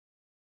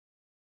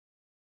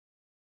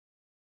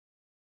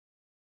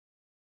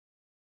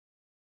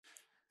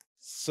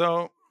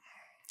So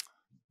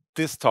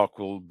this talk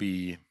will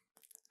be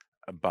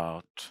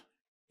about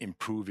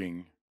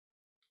improving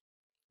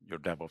your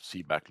DevOps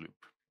feedback loop.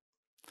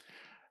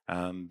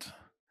 And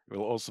it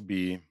will also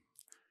be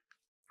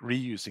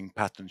reusing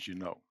patterns you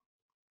know,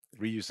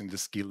 reusing the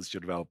skills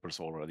your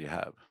developers already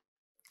have,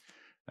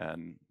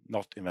 and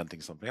not inventing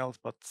something else,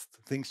 but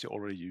things you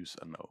already use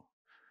and know,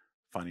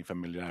 finding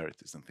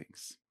familiarities and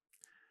things.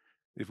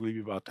 It will be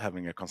about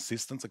having a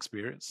consistent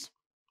experience,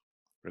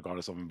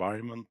 regardless of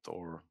environment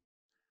or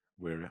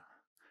where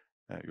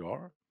you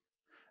are,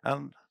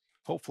 and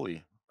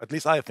hopefully, at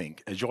least I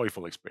think, a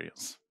joyful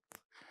experience.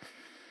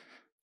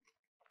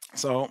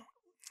 So,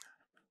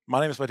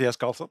 my name is Mattias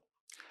Karlsson.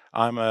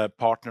 I'm a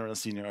partner and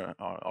senior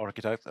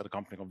architect at a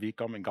company called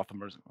Vicom in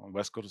Gothenburg on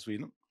west coast of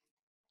Sweden.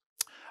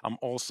 I'm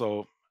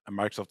also a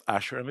Microsoft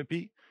Azure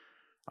MVP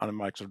and a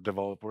Microsoft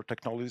Developer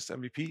Technologies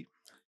MVP.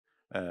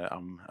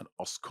 I'm an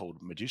OS code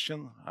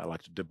magician. I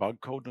like to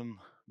debug code and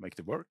make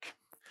it work.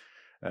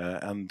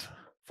 And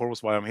for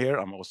why I'm here,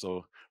 I'm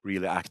also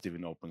really active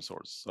in open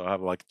source. So I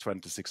have like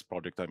 26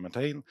 projects I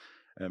maintain,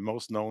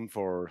 most known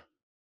for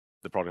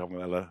the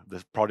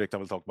project I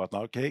will talk about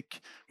now, Cake,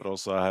 but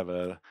also I have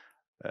a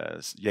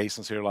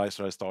JSON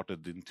serializer I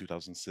started in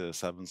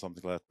 2007,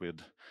 something like that,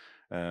 with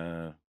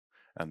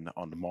and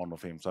on the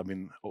monofilm. So I've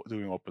been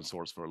doing open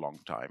source for a long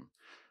time.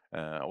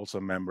 Also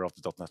a member of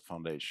the .NET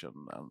Foundation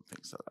and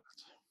things like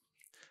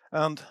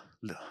that. And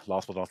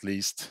last but not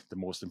least, the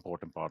most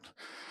important part,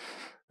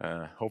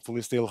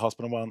 hopefully still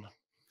husband of one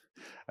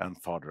and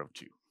father of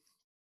two.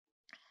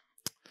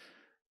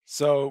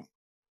 So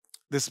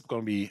this is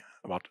going to be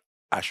about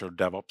Azure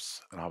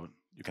DevOps and how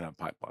you can have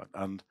pipeline.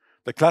 And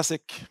the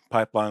classic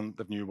pipeline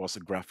that knew was a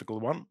graphical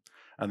one,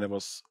 and there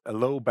was a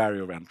low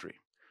barrier of entry.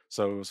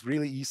 So it was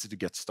really easy to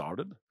get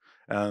started.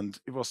 And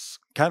it was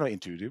kind of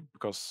intuitive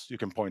because you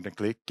can point and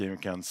click and you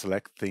can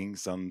select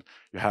things and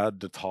you had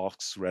the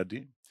tasks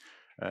ready.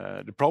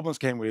 The problems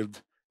came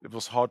with it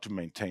was hard to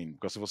maintain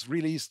because it was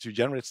really easy to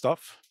generate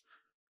stuff,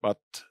 but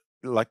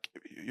like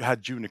you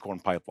had unicorn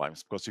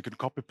pipelines because you could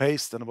copy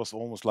paste, and it was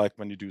almost like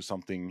when you do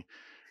something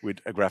with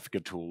a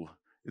graphical tool,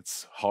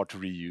 it's hard to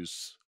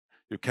reuse.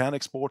 You can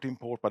export,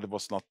 import, but it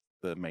was not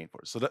the main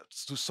part. So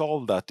that's to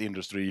solve that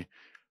industry,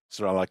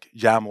 sort of like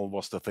YAML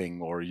was the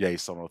thing, or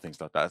JSON or things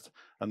like that.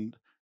 And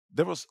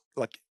there was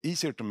like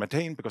easier to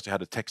maintain because you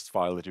had a text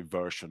file that you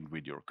versioned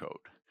with your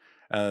code.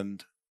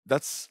 And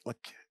that's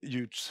like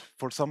huge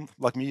for some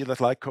like me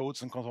that like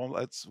codes and console.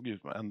 That's good.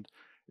 And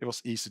it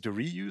was easy to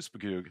reuse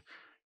because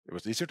it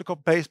was easier to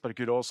copy paste, but you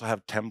could also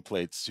have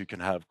templates. You can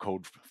have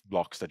code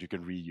blocks that you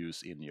can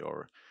reuse in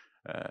your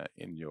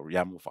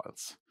YAML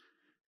files.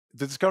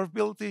 The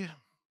discoverability,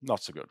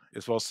 not so good.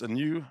 It was a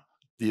new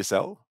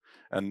DSL,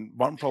 and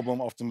one problem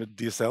often with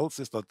DSLs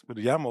is that with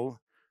the YAML,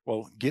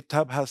 well,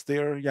 GitHub has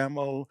their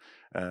YAML,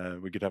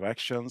 with GitHub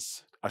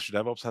Actions, Azure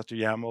DevOps has their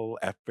YAML,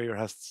 AppWare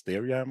has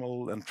their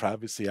YAML, and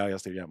Travis CI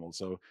has their YAML.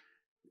 So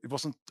it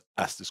wasn't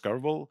as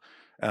discoverable,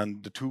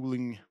 and the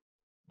tooling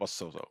was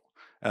so-so.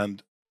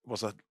 And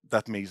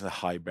that means a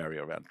high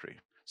barrier of entry.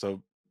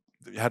 So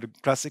you had a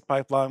classic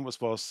pipeline,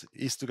 was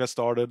easy to get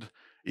started,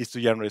 easy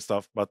to generate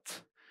stuff,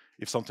 but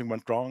if something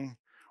went wrong,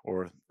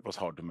 or it was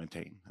hard to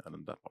maintain,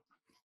 and that one.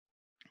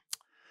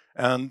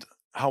 And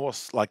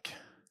how's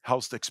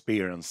the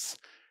experience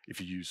if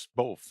you use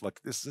both?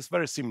 Like this is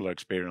very similar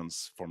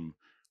experience from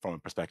a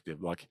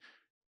perspective. Like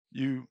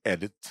you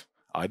edit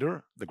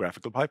either the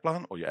graphical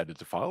pipeline or you edit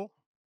the file,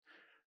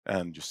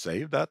 and you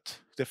save that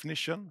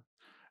definition,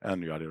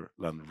 and you either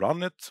then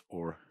run it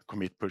or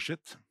commit push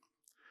it,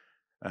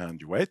 and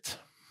you wait.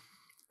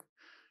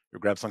 You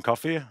grab some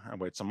coffee and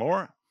wait some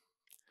more,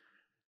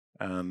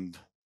 and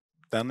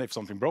then if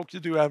something broke, you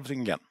do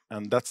everything again,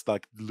 and that's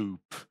like the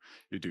loop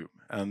you do,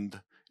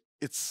 and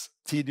it's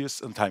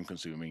tedious and time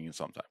consuming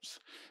sometimes.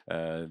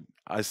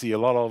 I see a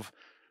lot of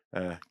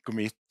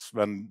commits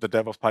when the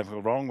DevOps pipeline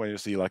goes wrong, when you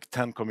see like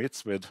 10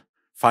 commits with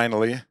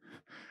finally,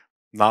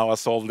 now I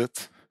solved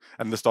it,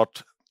 and they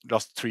start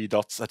just 3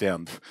 dots at the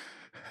end.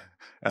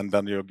 And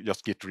then you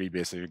just git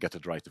rebase so you get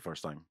it right the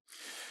first time.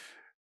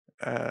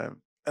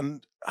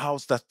 And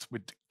how's that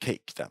with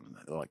Cake then?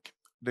 Like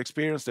the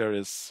experience there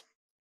is,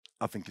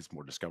 I think it's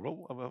more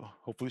discoverable. I will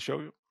hopefully show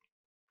you.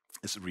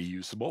 It's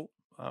reusable,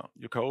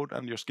 your code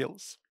and your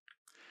skills.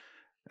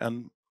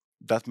 And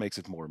that makes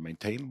it more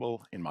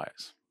maintainable in my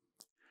eyes.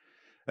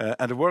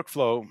 And the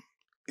workflow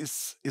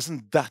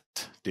isn't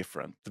that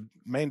different. The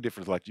main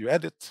difference, like you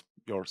edit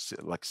your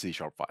like C#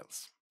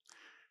 files.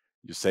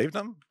 You save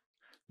them.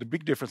 The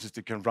big difference is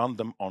you can run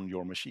them on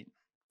your machine.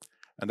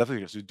 And that's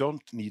because you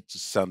don't need to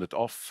send it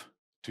off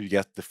to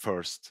get the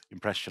first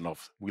impression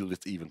of will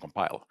it even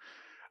compile.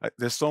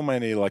 There's so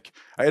many, like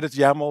I edit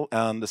YAML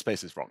and the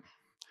space is wrong.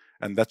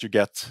 And that you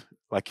get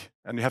like,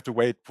 and you have to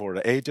wait for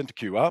the agent to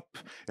queue up,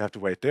 you have to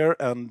wait there,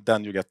 and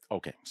then you get,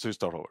 okay, so you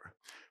start over.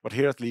 But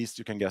here at least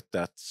you can get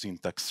that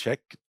syntax check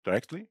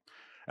directly.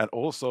 And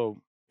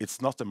also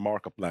it's not a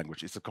markup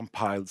language, it's a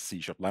compiled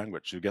C#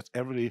 language. You get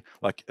every,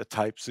 like a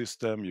type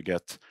system, you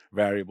get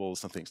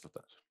variables and things like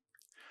that.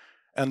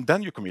 And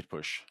then you commit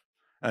push.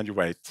 and you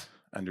wait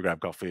and you grab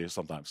coffee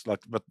sometimes.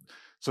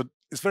 So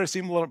it's very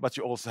similar, but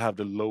you also have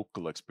the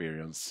local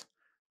experience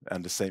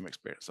and the same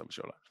experience. I'm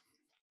sure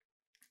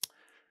that.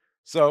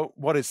 So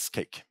what is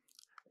Cake?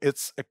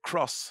 It's a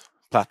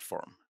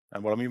cross-platform,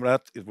 and what I mean by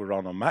that, it will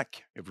run on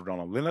Mac, it will run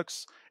on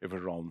Linux, it will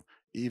run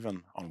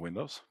even on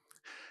Windows,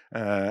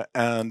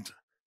 and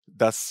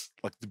that's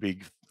like the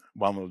big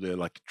one of the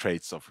like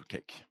traits of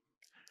Cake.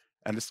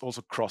 And it's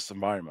also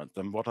cross-environment.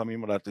 And what I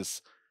mean by that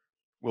is,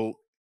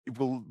 it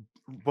will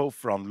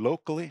both run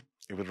locally,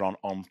 it will run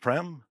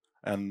on-prem,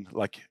 and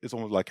like it's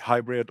almost like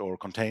hybrid or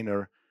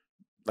container.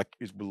 Like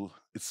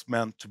it's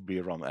meant to be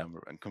run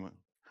everywhere and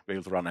be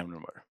able to run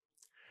everywhere.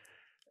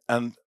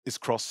 And it's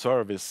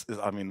cross-service.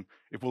 I mean,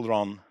 it will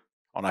run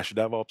on Azure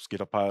DevOps,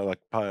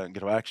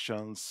 GitHub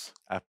Actions,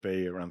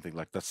 AppA, or anything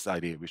like that's the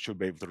idea. We should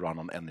be able to run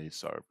on any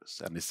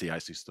service, any CI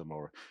system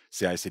or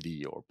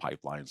CI/CD or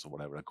pipelines or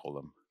whatever I call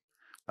them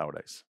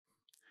nowadays.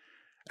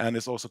 And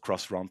it's also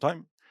cross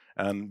runtime.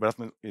 And that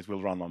means it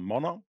will run on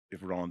Mono,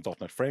 it will run on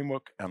 .NET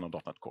Framework and on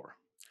 .NET Core.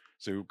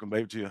 So you can be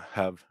able to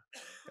have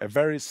a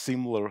very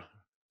similar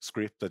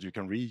script that you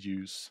can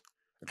reuse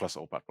across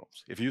all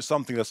platforms. If you use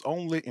something that's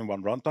only in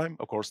one runtime,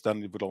 of course,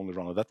 then it would only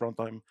run on that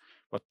runtime.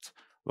 But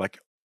like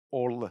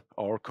all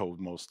our code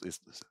most is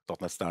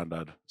 .NET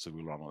standard, so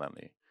we'll run on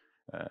any.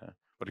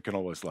 But you can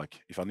always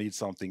like, if I need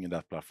something in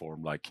that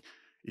platform, like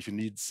if you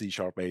need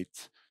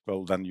C#8,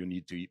 well, then you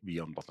need to be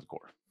on .NET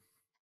Core.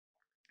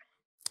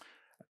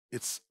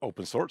 It's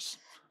open source,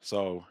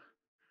 so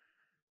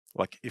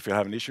like if you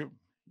have an issue,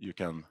 you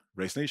can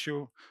raise an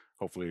issue.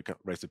 Hopefully, you can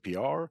raise a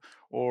PR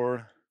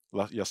or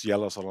just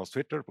yell us on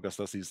Twitter, because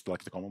that is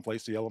like the common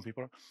place to yell on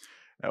people.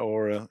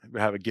 Or we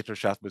have a Gitter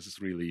chat, which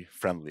is really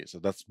friendly. So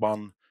that's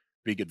one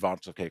big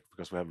advantage of Cake,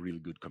 because we have a really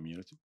good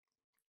community.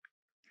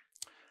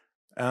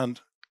 And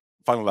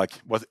finally, like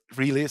what it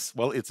really is,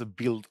 well, it's a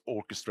build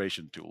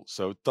orchestration tool.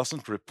 So it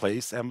doesn't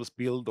replace MS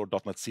Build or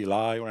 .NET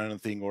CLI or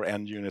anything, or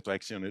NUnit or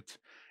XUnit.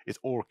 It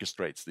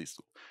orchestrates these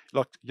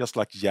tools, just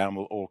like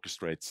YAML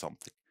orchestrates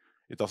something.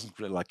 It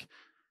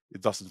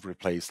doesn't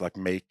replace, like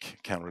make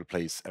can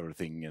replace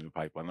everything in the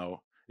pipeline.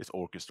 No, it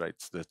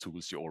orchestrates the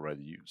tools you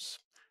already use.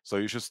 So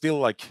you should still,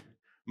 like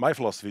my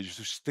philosophy, you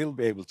should still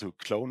be able to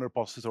clone a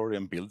repository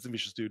and build in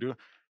Visual Studio.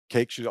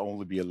 Cake should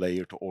only be a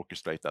layer to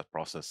orchestrate that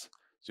process,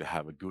 so you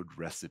have a good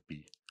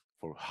recipe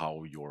for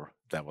how your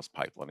DevOps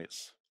pipeline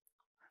is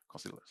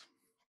considered.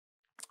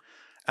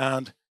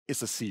 And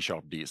it's a C#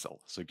 DSL,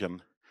 so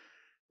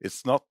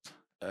it's not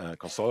a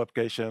console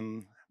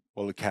application.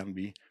 Well, it can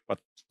be, but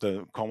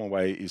the common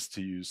way is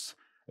to use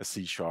a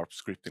C#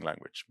 scripting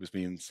language, which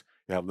means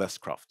you have less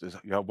craft.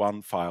 You have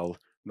one file,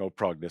 no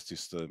progress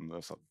system.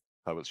 So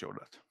I will show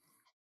that.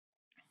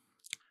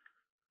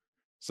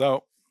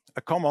 So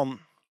a common,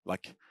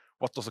 like,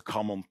 what does a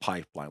common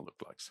pipeline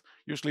look like?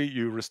 Usually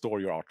you restore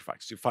your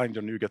artifacts. You find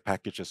your NuGet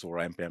packages or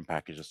npm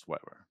packages,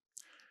 whatever.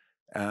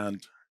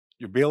 And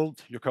you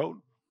build your code.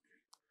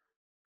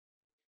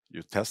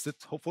 You test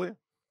it, hopefully.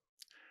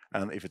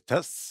 And if it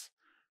tests,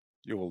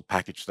 you will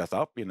package that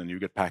up in a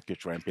NuGet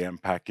package or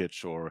npm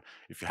package, or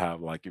if you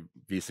have like a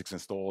v6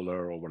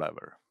 installer or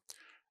whatever.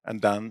 And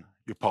then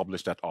you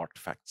publish that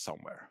artifact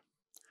somewhere.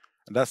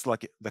 And that's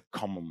like the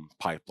common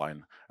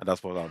pipeline. And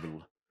that's what I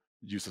will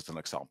use as an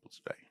example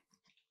today.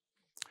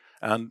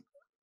 And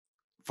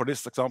for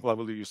this example, I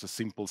will use a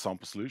simple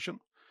sample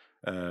solution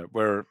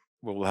where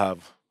we will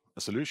have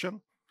a solution.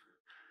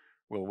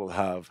 We will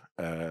have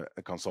a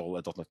console,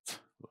 a .NET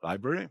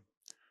library.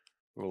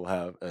 We will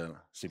have a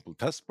simple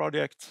test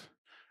project.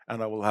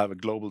 And I will have a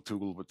global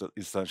tool, which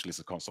essentially is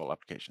a console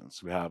application.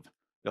 So we have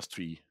just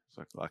three,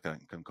 so I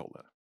can call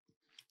that.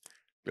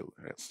 Build,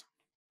 yes.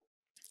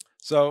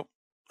 So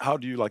how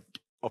do you like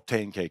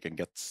obtain Cake and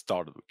get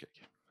started with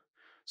Cake?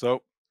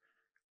 So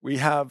we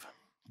have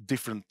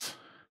different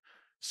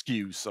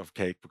SKUs of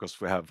Cake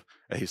because we have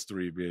a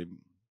history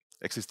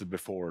existed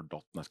before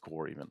 .NET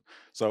Core even.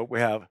 So we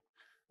have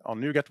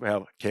on NuGet we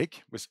have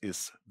Cake, which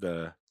is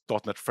the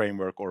 .NET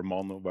Framework or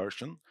Mono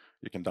version.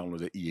 You can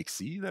download the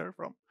exe there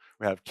from.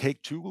 We have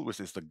Cake Tool, which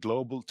is the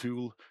global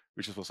tool,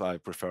 which is what I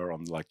prefer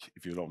on, like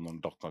if you're on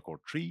 .NET Core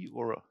 3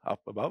 or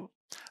up above.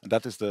 And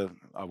that is the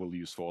I will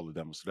use for all the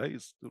demos today.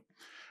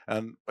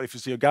 And if you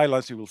see your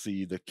guidelines, you will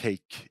see the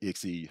Cake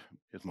exe is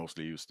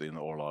mostly used in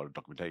all our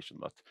documentation.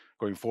 But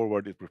going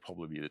forward, it will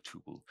probably be the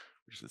tool,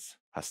 which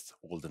has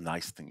all the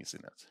nice things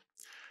in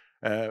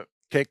it.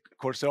 Cake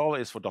Core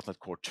is for .NET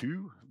Core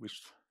 2,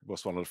 which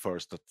was one of the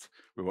first that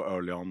we were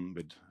early on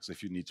with. So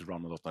if you need to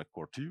run a .NET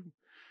Core 2.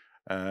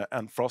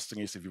 And Frosting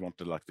is if you want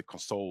the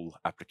console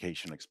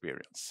application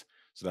experience.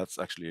 So that's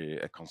actually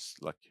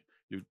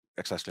you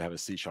actually have a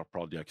C#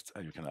 project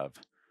and you can have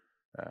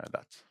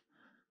that.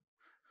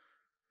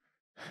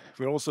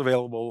 We're also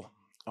available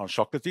on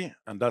Chocolatey,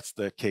 and that's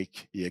the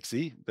Cake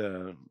exe,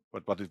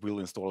 but it will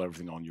install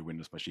everything on your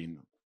Windows machine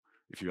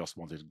if you just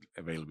want it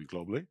available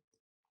globally.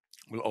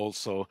 We'll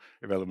also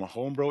available on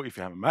Homebrew if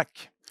you have a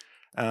Mac,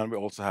 and we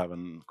also have a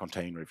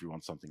container if you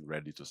want something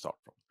ready to start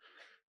from.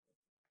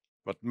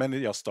 But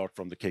many just start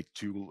from the Cake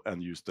tool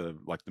and use the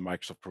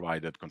Microsoft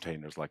provided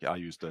containers. Like I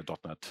use the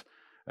 .NET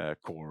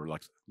Core,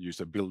 like use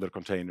a builder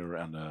container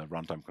and a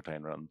runtime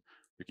container, and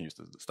you can use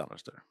the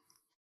standards there.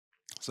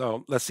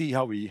 So let's see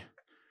how we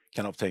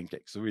can obtain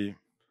Cake. So if we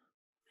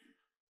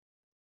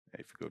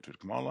go to the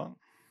command line.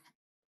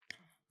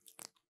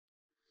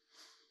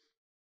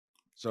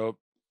 So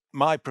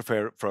my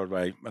preferred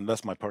way, and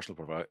that's my personal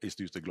preferred, is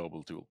to use the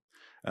global tool.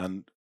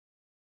 And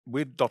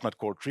with .NET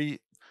Core 3,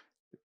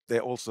 they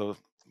also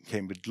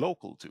came with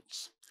local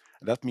tools.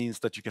 And that means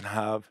that you can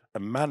have a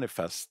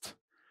manifest.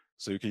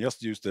 So you can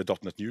just use the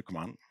 .NET New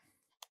command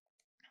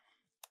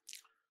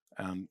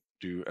and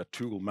do a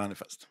tool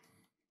manifest.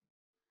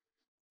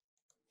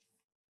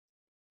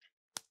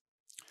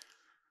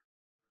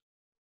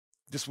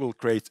 This will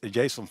create a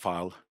JSON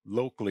file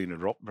locally in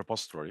a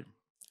repository.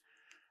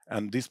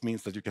 And this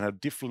means that you can have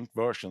different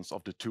versions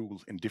of the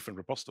tool in different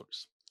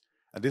repositories.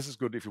 And this is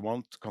good if you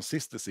want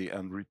consistency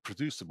and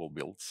reproducible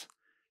builds.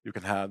 You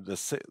can have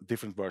the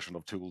different version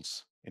of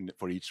tools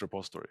for each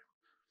repository.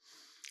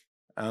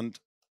 And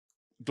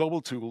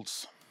global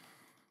tools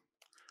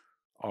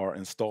are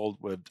installed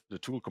with the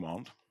tool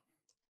command.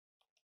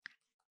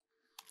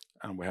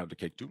 And we have the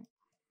Cake tool.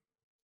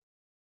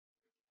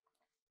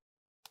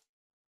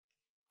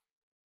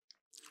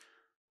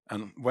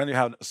 And when you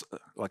have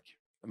like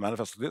a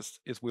manifest of this,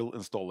 it will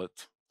install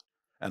it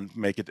and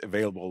make it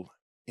available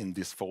in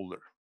this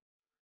folder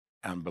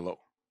and below.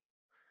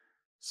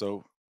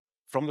 So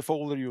from the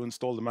folder, you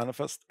install the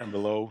manifest, and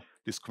below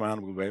this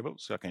command will be available.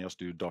 So I can just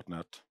do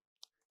 .NET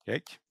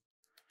Cake.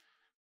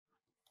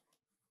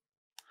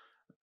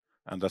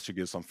 And that should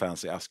give some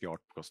fancy ASCII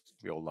art because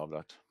we all love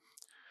that.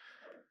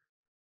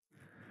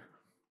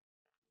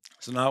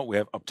 So now we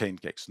have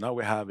obtained Cake. So now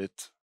we have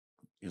it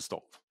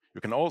installed.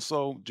 You can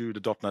also do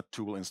the .NET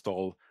tool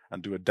install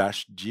and do a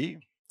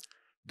 -G.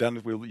 Then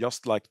it will,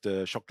 just like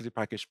the Chocolatey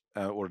package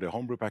or the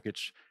Homebrew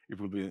package, it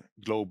will be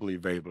globally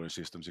available in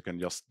systems. You can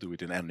just do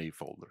it in any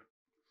folder.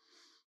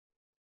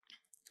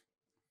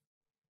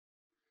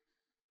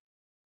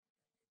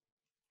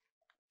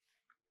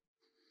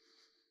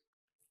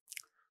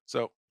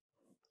 So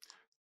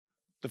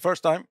the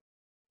first time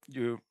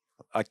you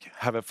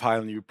have a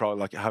file new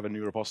have a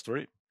new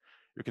repository,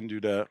 you can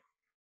do the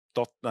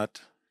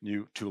 .NET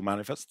new tool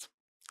manifest.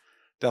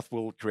 That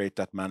will create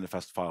that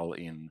manifest file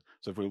in.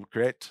 So if we will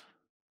create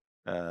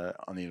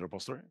a new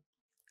repository,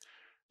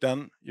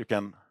 then you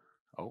can,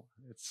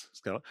 it's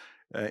Scala,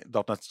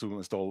 .NET tool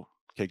install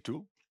Cake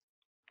tool,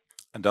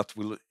 and that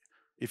will,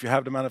 if you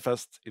have the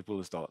manifest, it will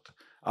install it.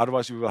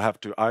 Otherwise, you will have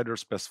to either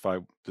specify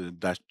the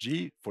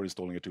 -G for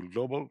installing a tool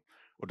global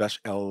or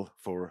 -L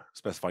for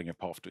specifying a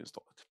path to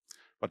install it.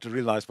 But it's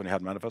really nice when you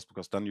have manifest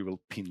because then you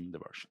will pin the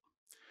version.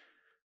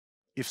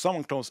 If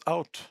someone clones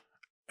out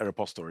a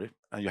repository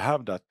and you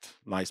have that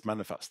nice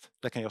manifest,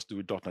 they can just do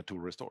a .NET tool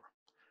restore.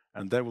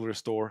 And they will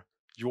restore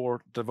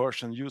the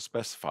version you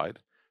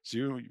specified, so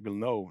you will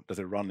know that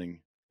they're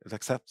running the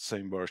exact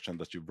same version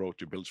that you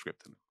wrote your build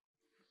script in.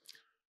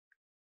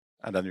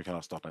 And then you can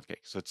have .NET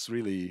Cake. So it's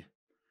really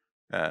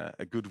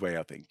a good way,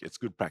 I think. It's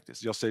good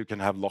practice. Just so you can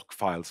have lock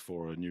files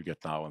for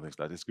NuGet now and things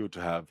like that. It's good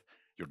to have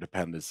your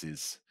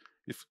dependencies.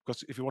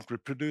 Because if you want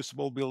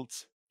reproducible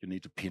builds, you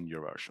need to pin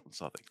your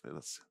versions. I think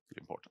that's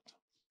really important.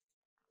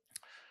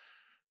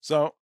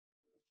 So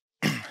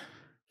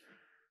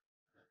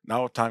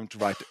now time to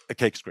write a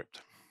Cake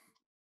script.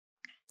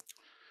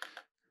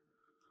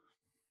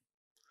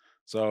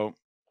 So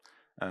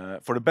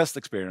for the best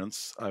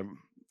experience,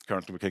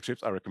 currently with Cake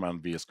scripts, I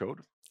recommend VS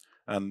Code.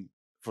 And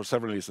for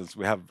several reasons,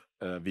 we have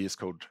VS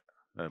Code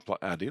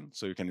add-in,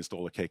 so you can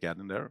install a Cake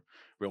add-in there.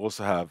 We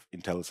also have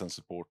IntelliSense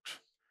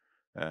support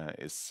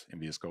is in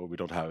VS Code. We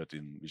don't have it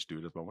in Visual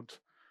Studio at the moment.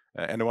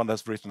 Anyone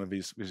that's written a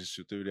Visual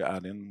Studio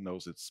add-in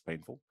knows it's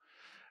painful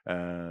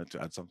to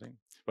add something.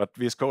 But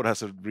VS Code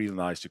has a really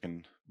nice, you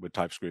can, with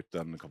TypeScript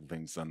and a couple of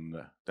things, and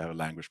they have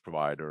a language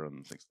provider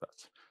and things like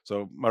that.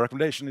 So my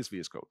recommendation is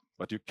VS Code,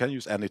 but you can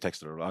use any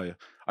text editor.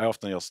 I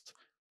often just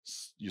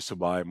use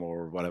Sublime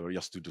or whatever,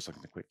 just to do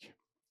something quick.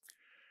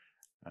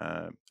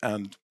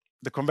 And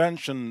the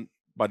convention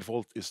by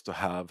default is to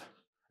have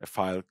a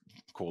file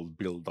called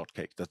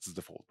build.cake. That's the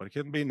default, but it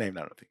can be named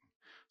anything.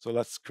 So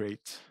let's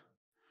create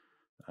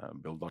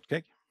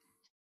build.cake.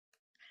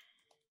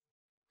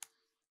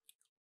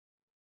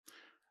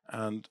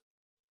 And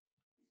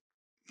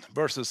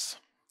versus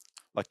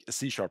like a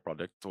C#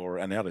 project or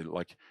any other,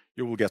 like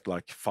you will get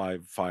like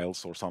 5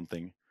 files or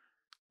something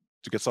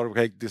to get started with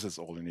Cake. This is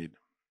all you need.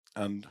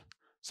 And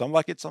some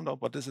like it, some don't,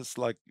 but this is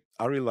like,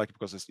 I really like it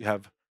because you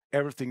have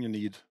everything you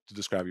need to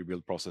describe your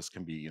build process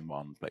can be in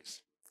one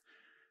place.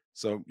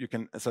 So you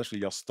can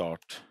essentially just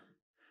start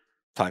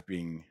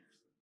typing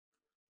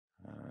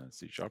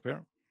C#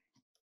 here.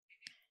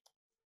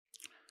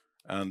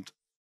 And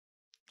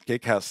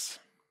Cake has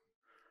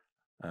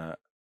a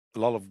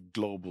lot of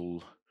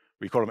global,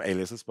 we call them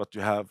aliases, but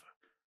we have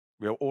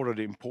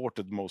already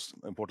imported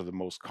the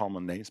most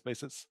common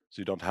namespaces,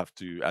 so you don't have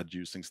to add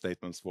using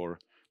statements for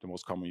the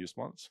most common used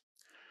ones.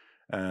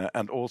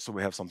 And also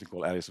we have something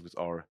called arrays, which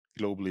are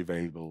globally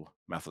available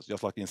methods.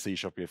 Just like in C#,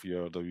 if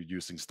you're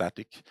using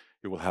static,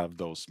 you will have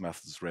those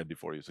methods ready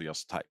for you to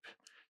just type.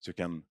 So you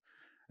can,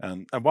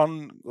 and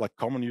one like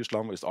common use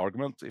language is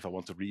argument, if I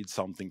want to read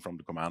something from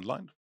the command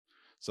line.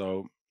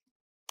 So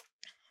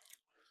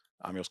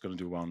I'm just going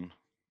to do one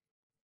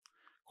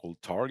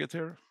called target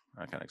here.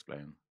 I can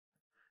explain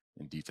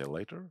in detail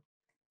later.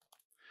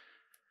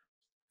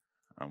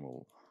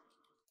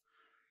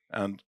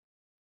 And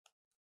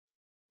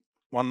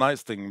one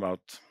nice thing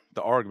about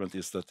the argument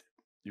is that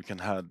you can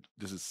have,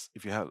 this is,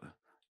 if you have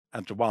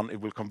enter 1, it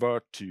will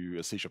convert to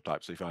a C#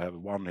 type. So if I have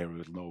 1 here,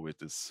 it will know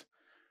it is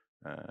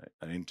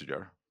an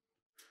integer.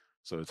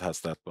 So it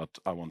has that, but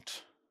I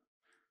want,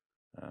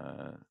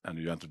 and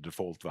you enter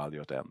default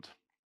value at the end.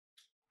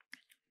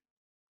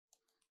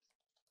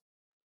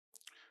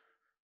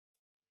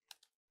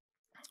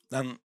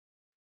 Then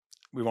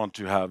we want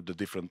to have the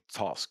different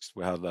tasks.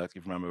 We had, like, if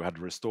you remember, we had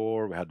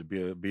restore, we had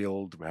the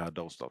build, we had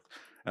those stuff.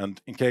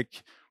 And in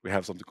Cake, we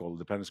have something called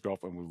dependency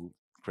graph, and we will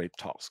create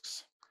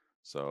tasks.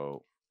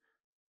 So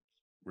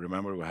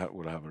remember, we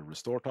would have a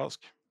restore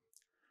task,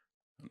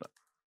 and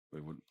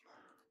we would,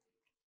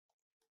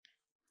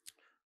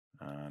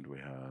 and we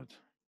had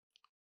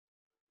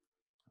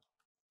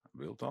a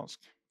build task.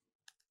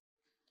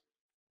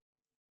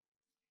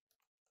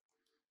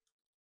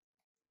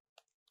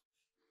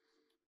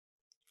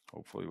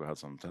 Hopefully, we had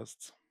some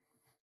tests.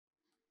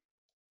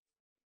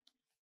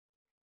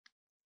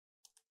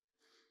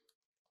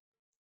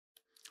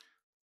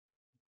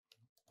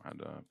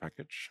 And a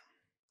package.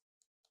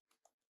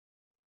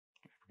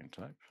 If we can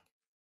type.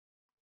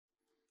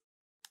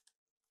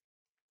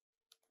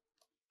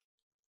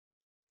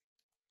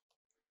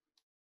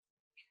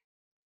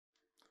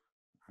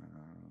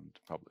 And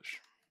publish.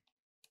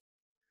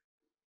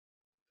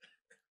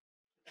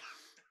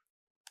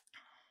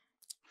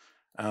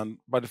 And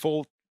by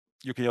default,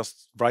 you can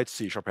just write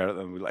C# here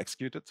and we'll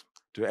execute it.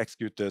 To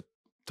execute the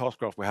task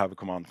graph, we have a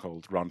command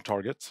called run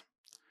target.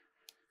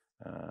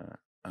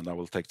 And I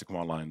will take the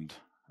command line,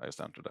 I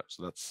just enter that.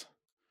 So that's,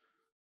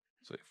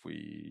 so if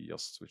we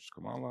just switch to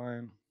command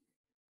line,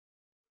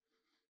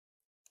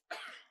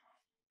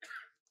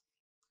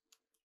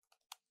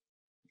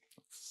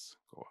 let's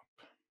go up.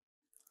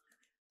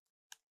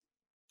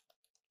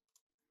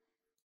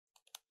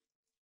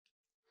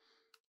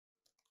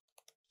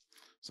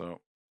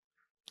 So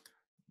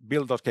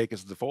build.cake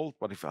is the default,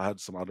 but if I had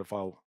some other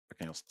file, I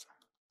can just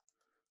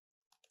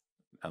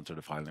enter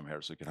the file name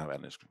here, so you can have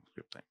any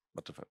script name,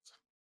 but default.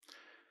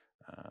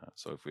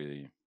 So if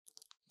we,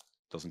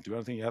 doesn't do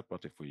anything yet,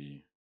 but if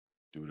we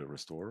do the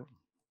restore,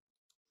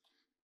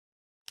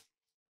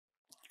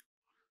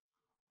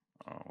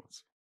 let's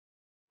see.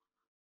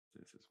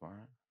 This is why.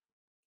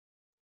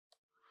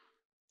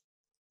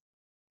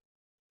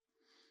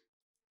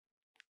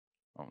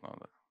 Oh no,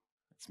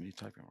 it's me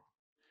typing wrong.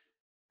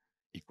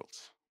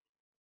 Equals.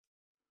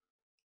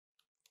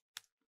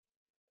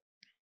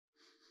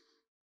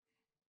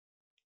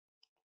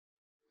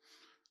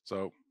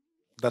 So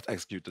that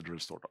executed the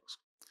restore task.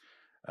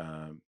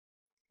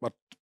 But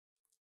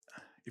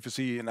if you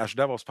see in Azure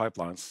DevOps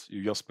Pipelines,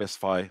 you just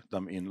specify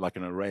them in like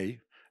an array,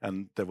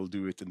 and they will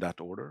do it in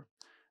that order.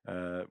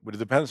 With the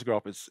dependency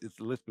graph, it's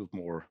a little bit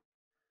more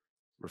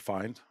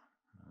refined.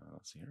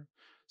 Let's see here.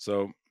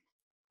 So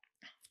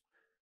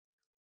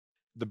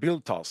the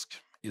build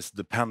task is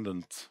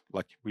dependent,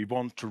 like we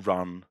want to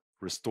run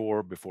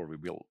restore before we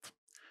build.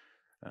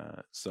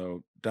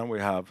 So then we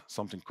have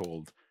something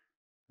called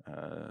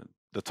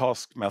the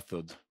task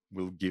method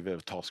will give a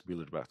task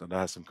builder back, and that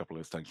has a couple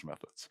of extension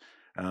methods.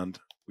 And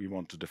we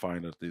want to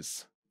define that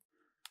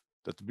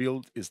that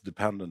build is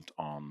dependent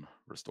on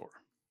restore.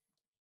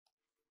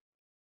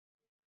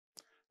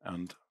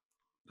 And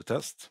the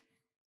test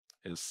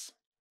is,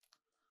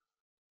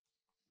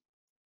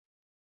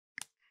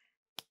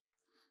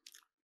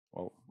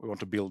 well, we want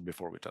to build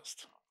before we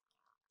test.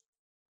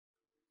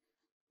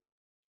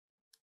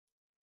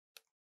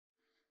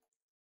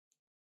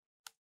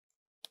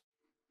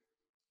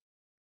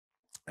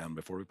 And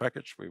before we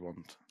package, we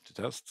want to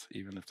test,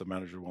 even if the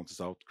manager wants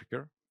us out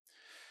quicker.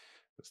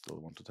 We still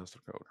want to test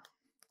our code.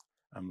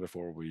 And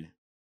before we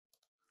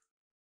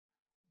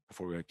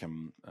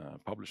can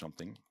publish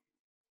something,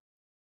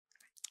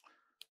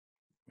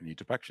 we need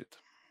to package it.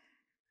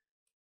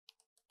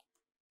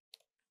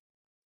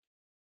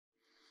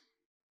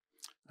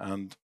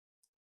 And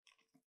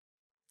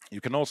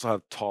you can also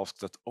have tasks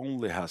that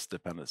only has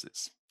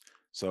dependencies.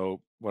 So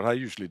what I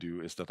usually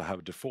do is that I have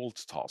a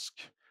default task,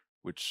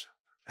 which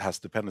has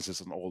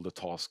dependencies on all the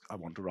tasks I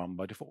want to run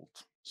by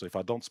default. So if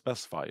I don't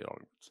specify an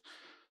argument,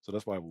 so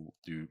that's why I will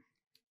do.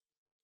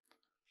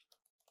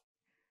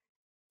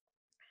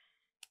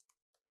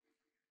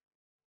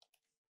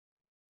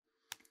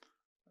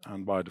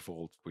 And by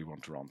default, we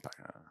want to run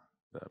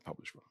the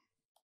publish one.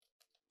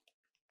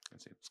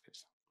 Let's see in this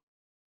case.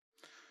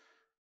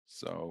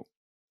 So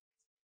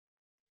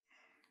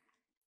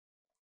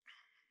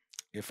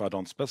if I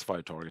don't specify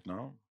a target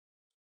now,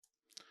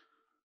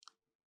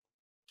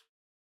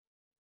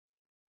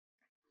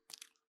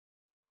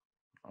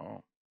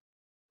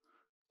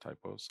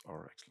 Typos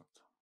are excellent.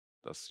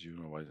 That's, you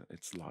know, why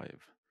it's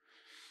live.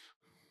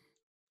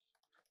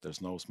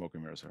 There's no smoke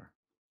and mirrors here.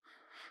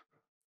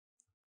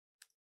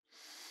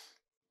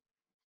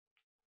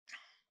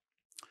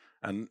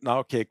 And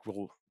now Cake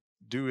will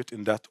do it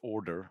in that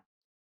order,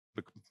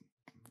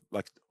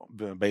 like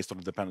based on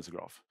the dependency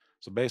graph.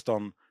 So based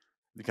on,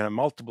 you can have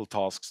multiple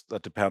tasks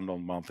that depend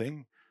on one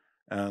thing,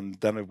 and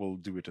then it will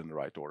do it in the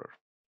right order.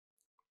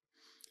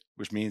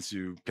 Which means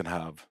you can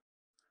have,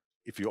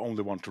 if you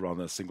only want to run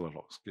a single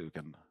task, you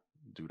can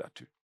do that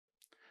too.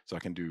 So I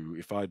can do,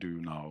 if I do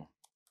now,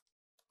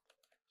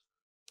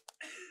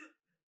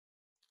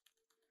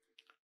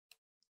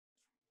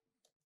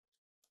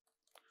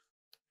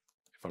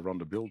 if I run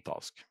the build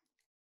task,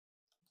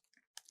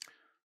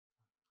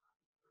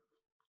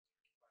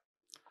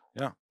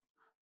 yeah,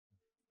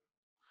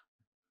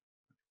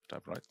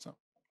 type right, so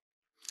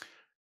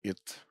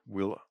it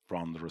will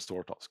run the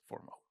restore task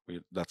for me.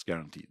 That's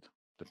guaranteed,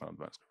 depending on the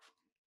graph.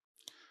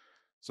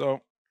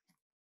 So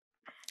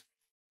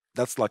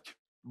that's like,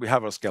 we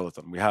have a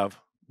skeleton, we have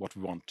what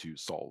we want to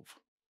solve.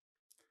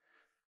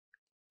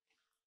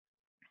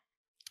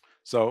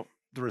 So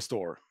the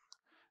restore.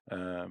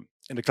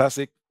 In the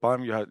classic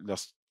PIM, you had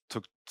just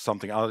took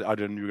something,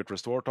 either a NuGet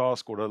restore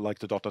task or like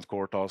the .NET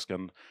Core task,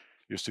 and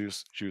you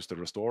choose the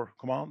restore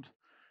command.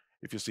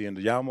 If you see in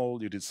the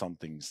YAML, you did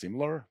something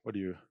similar, where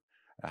you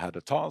had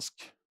a task,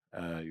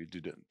 you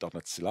did a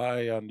 .NET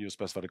CLI, and you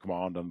specify the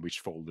command and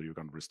which folder you're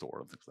going to restore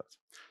and things like that.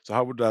 So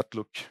how would that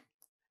look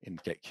in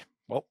Cake?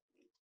 Well,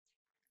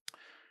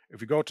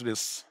 if we go to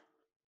this,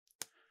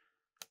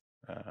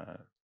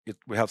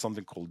 we have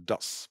something called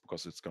does,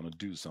 because it's going to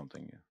do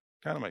something.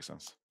 Kind of makes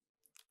sense.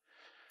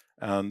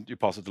 And you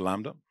pass it to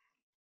Lambda.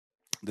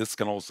 This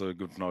can also,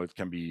 good to know, it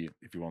can be,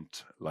 if you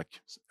want like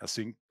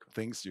async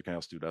things, you can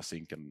just do the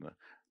async and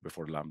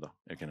before the Lambda,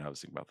 you can have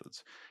async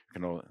methods.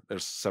 You can,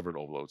 there's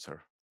several overloads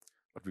here,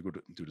 but we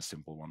could do the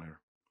simple one here.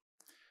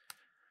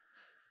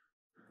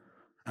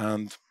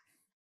 And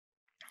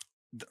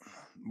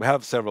we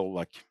have several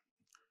like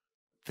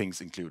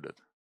things included.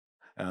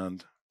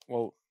 And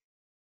well,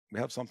 we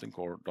have something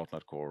called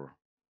 .NET Core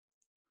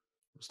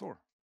Restore.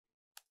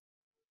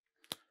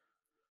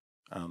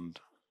 And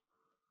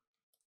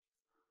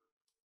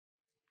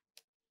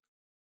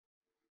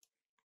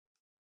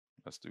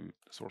let's do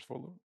the source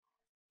folder.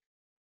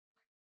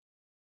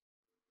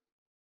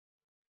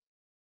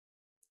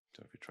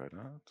 So if we try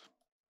that.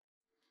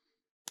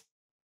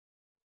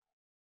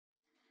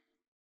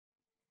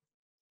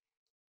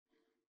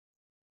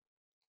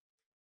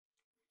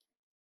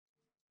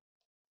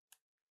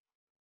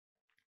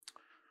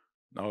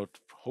 Now it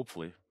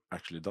hopefully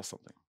actually does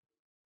something.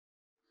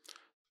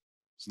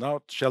 So now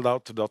it shelled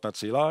out to .NET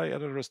CLI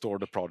and it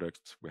restored the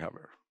project we have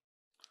here.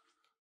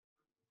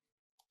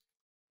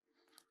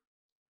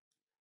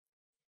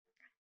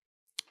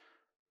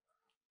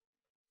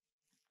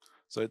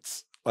 So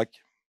it's like,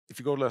 if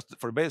you go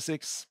for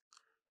basics,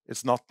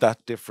 it's not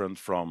that different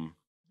from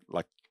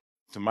like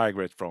to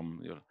migrate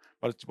from, you know,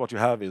 but what you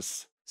have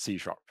is C#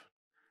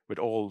 with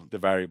all the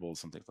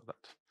variables and things like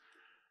that.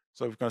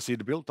 So if you can see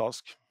the build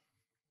task,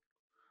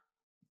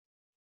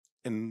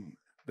 in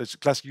the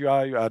classic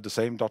UI, you add the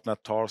same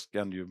 .NET task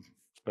and you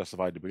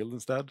specify the build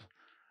instead,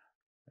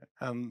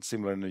 and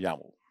similar in the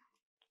YAML.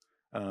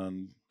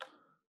 And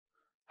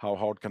how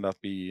hard can that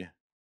be? It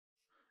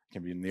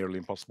can be nearly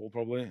impossible,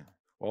 probably.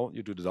 Well,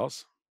 you do the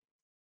does.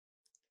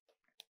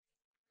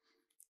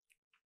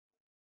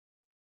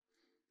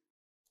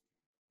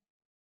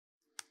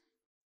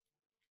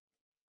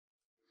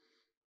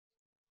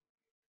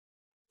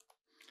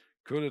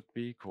 Could it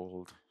be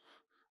called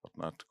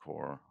 .NET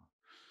Core?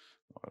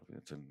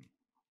 It's in,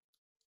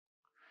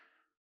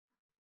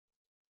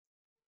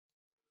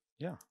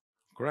 yeah,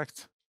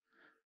 correct.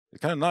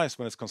 It's kind of nice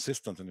when it's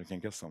consistent and you can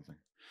get something.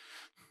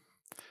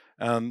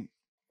 And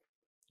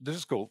this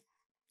is cool,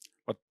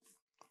 but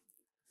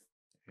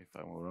if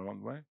I move the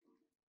wrong way,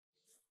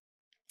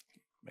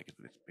 make it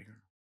a bit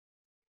bigger.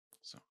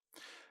 So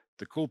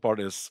the cool part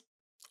is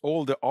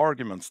all the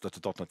arguments that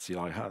the .NET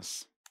CLI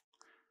has,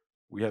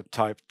 we have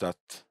typed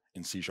that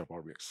in C#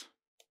 objects.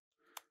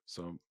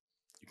 So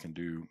you can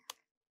do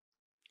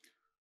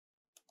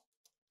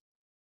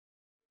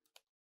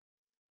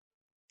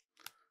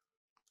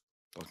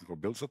 .NET Core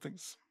build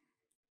settings.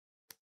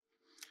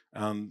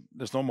 And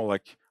there's normal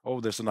like,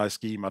 oh, there's a nice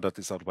schema that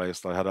is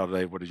outplaced. I had the other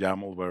day with a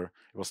YAML where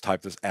it was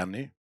typed as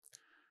any,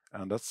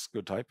 and that's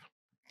good type.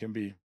 It can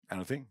be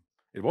anything.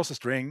 It was a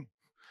string,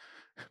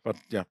 but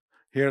yeah,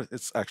 here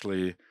it's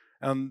actually,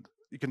 and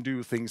you can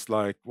do things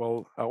like,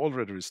 well, I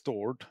already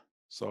restored,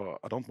 so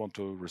I don't want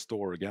to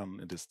restore again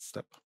in this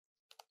step.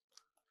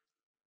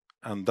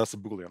 And that's a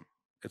Boolean.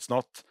 It's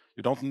not,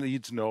 you don't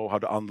need to know how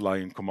the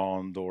underlying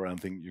command or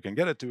anything, you can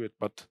get it to it,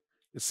 but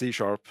it's C#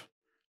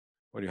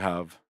 where you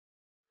have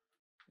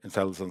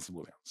intelligence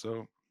Boolean.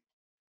 So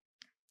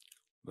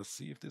let's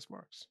see if this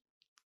works.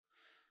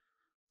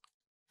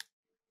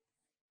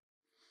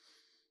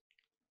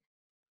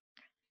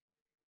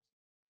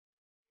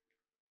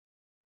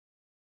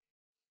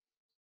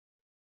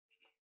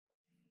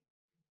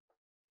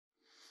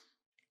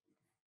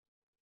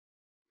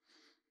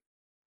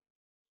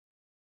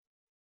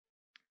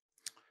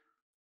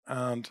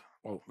 And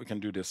well, we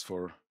can do this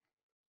for,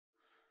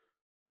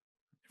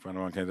 if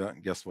anyone can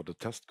guess what the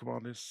test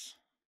command is,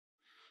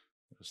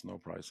 there's no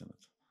prize in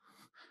it.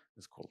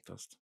 It's called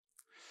test.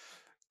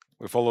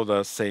 We follow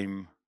the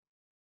same,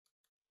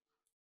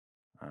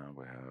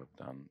 we have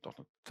done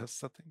 .NET test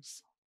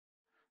settings.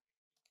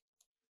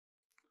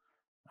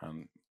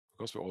 And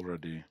because we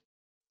already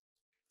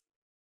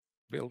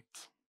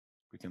built,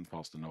 we can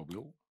pass the no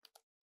build.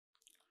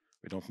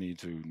 We don't need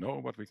to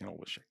know, but we can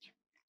always check.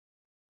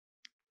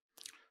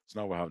 So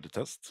now we have the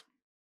test.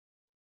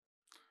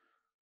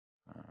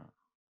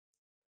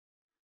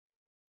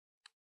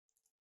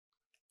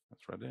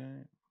 That's ready.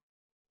 And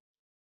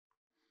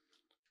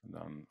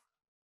then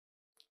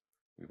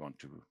we want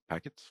to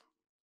pack it.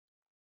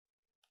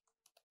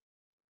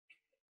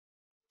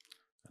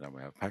 And then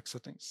we have pack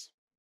settings.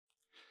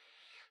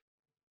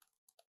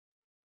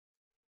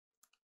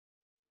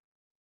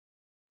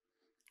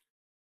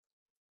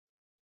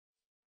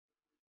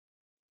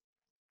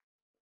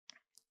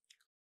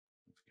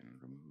 We can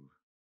remove.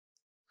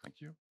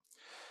 Thank you.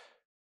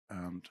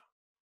 And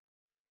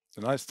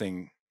the nice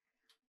thing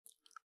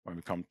when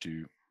we come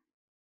to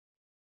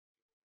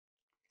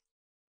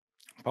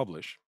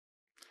publish,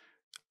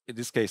 in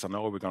this case, I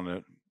know we're going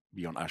to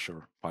be on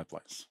Azure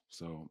Pipelines.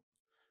 So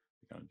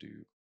we're going to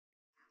do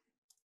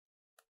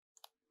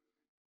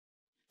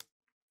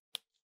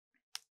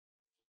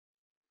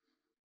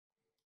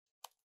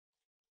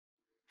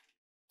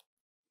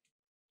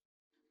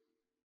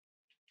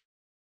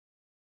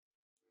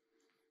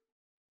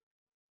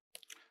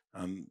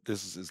and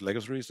this is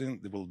legacy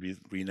reason. It will be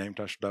renamed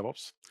Azure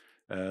DevOps.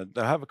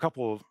 They have a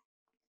couple of,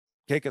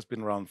 Cake has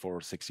been around for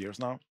 6 years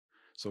now.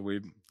 So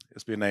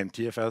it's been named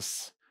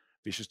TFS,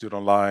 Visual Studio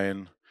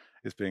Online.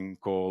 It's been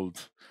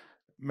called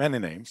many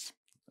names,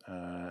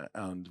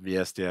 and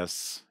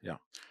VSTS, yeah.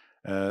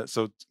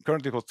 So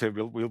currently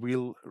we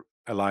will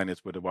align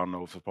it with the one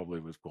also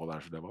probably with called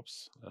Azure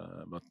DevOps,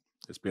 but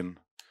it's been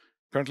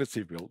currently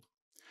cbuild.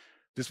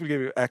 This will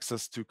give you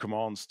access to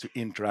commands to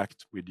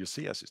interact with your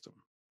CI system,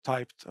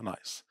 typed and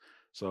nice.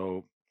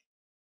 So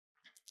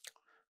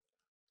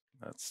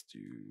let's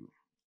do,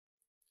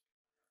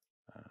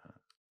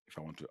 if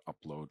I want to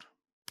upload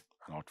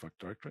an artifact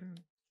directory,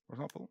 for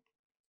example.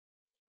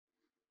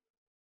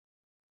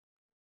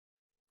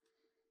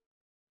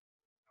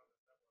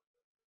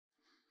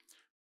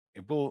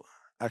 It will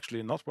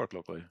actually not work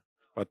locally,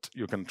 but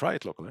you can try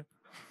it locally.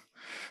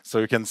 So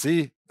you can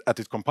see that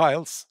it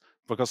compiles,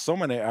 because so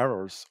many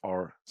errors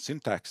are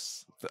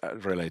syntax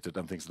related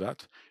and things like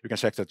that. You can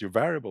check that your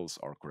variables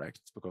are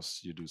correct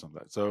because you do something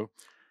like that. So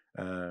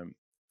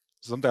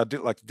something I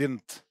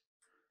didn't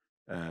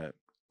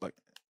like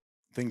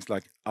things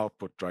like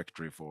output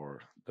directory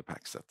for the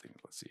pack setting.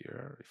 Let's see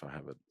here if I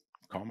have a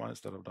comma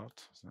instead of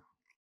dot.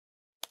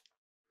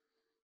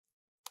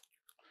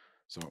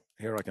 So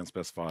here I can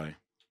specify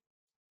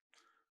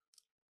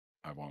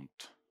I want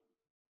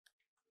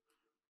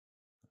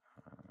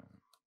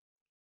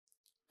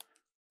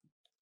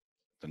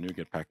the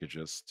NuGet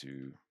packages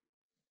to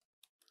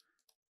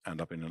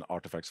end up in an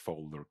artifacts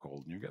folder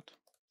called NuGet.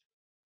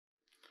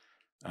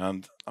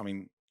 And I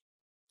mean,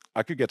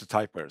 I could get a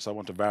type error, so I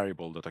want a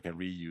variable that I can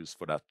reuse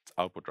for that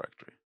output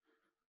directory.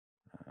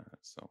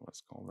 So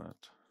let's call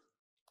it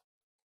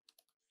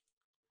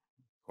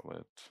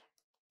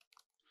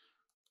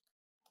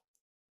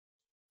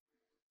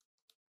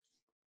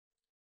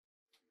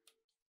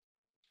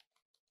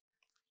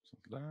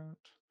something like that.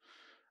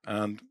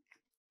 And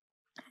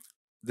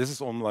this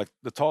is on like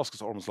the task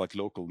is almost like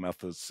local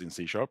methods in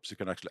C#. So you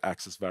can actually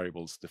access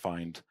variables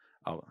defined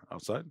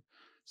outside.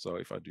 So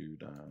if I do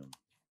the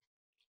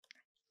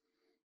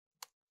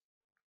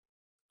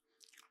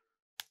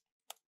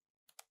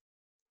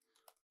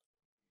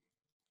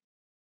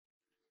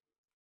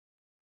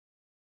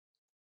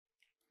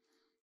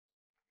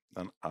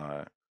then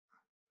I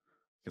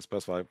can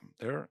specify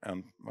there,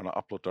 and when I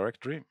upload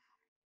directory,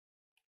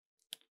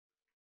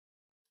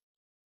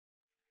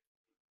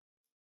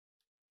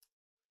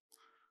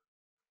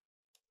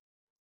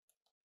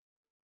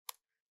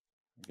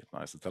 get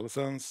nice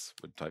IntelliSense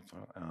with type,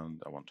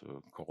 and I want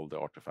to call the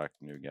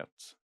artifact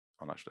NuGet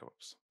on Azure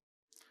DevOps.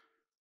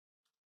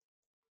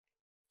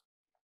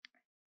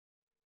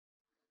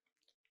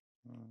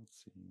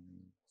 Let's see.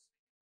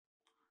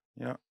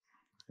 Yeah,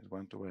 it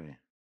went away.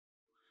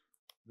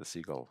 The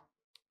seagull.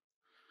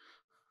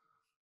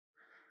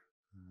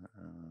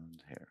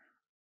 And here.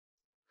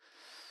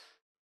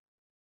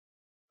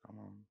 Come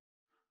on.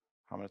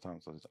 How many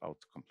times does it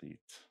autocomplete?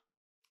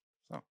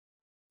 So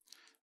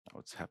now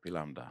it's happy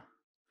lambda.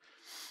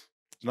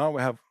 Now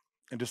we have,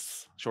 in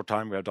this short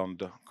time, we have done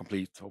the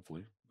complete,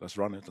 hopefully. Let's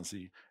run it and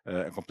see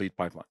a complete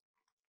pipeline.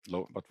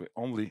 But we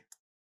only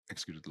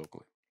execute it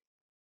locally.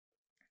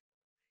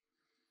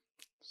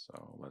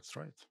 So let's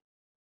try it.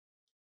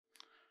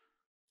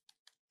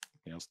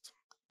 Just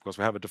because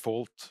we have a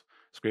default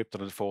script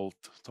and a default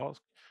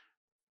task,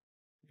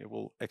 it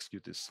will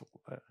execute this.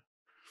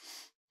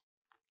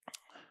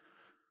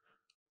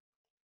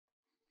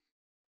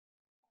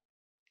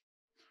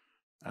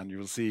 And you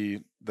will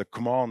see the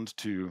command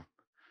to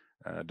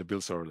the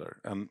build server there.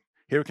 And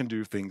here we can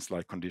do things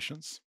like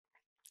conditions.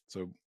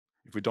 So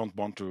if we don't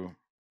want to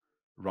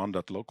run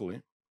that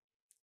locally,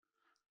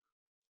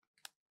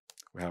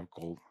 we have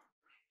called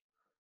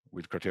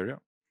with criteria.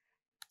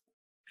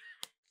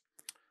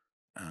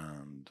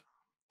 And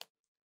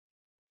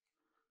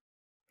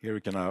here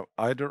we can have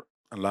either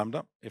and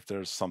lambda if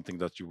there's something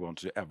that you want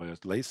to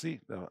evaluate lazy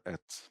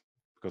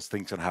because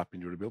things can happen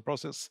during the build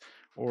process,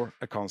 or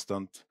a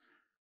constant.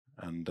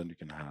 And then you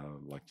can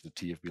have like the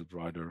TF build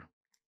provider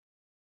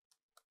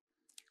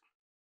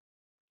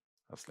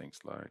has things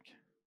like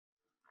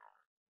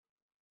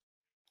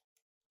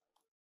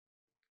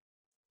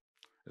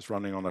it's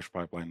running on Azure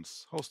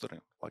Pipelines hosted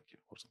like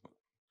or something.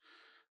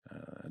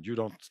 And you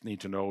don't need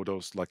to know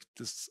those, like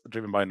this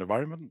driven by an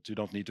environment. You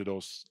don't need to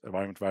those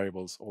environment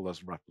variables, all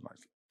that's wrapped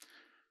nicely.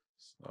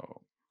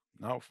 So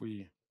now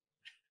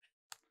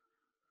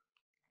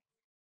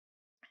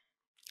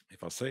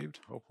if I saved,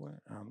 hopefully,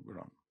 and we're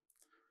on.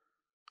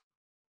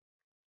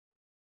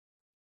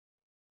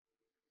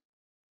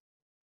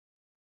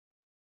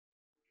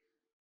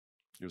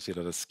 You'll see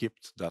that I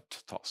skipped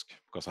that task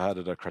because I had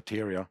a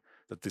criteria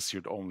that this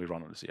should only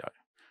run on the CI.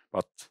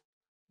 But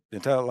the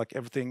entire, like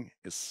everything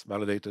is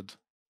validated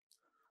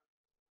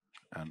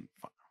and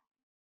fine.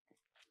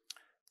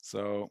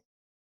 So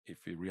if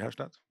we rehash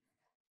that,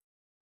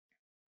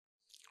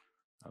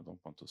 I don't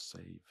want to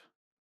save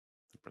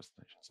the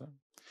presentation. So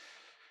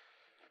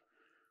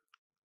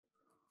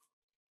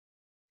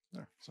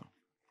there,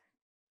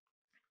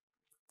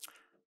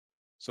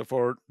 so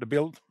for the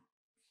build,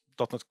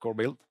 .NET Core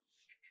build,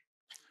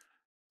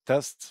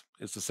 test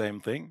is the same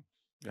thing.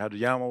 You have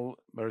the YAML,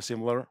 very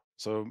similar.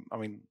 So, I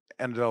mean,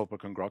 any developer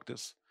can grok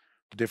this.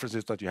 The difference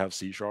is that you have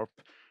C#,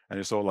 and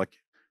you saw like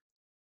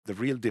the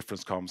real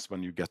difference comes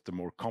when you get the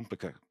more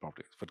complicated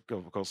properties.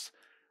 Because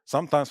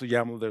sometimes with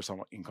YAML, there's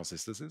some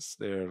inconsistencies.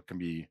 There can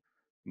be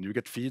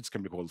NuGet feeds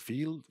can be called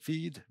feed,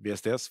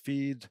 VSTS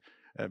feed,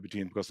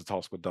 because the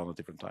task was done at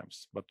different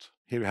times. But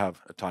here you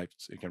have a type,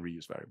 so you can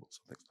reuse variables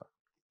and things like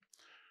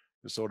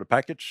that. You saw the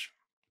package.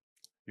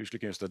 Usually you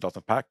can use the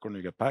 .NET Pack or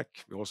NuGet Pack.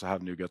 We also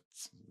have NuGet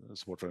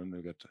support for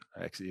NuGet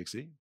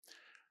exe.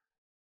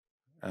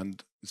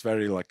 And it's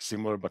very like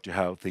similar, but you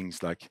have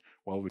things like,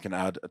 well, we can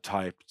add a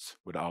typed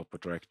with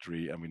output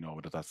directory, and we know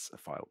that that's a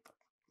file.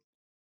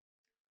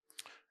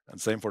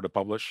 And same for the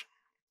publish.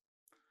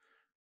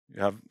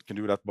 You can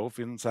do that both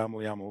in SAML,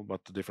 YAML,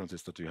 but the difference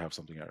is that you have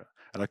something here.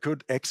 And I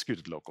could execute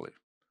it locally.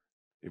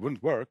 It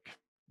wouldn't work,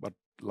 but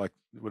like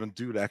it wouldn't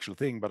do the actual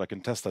thing, but I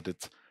can test that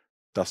it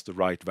does the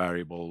right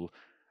variable.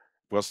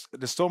 Because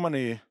there's so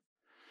many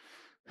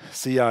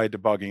CI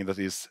debugging that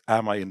is,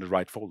 am I in the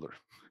right folder?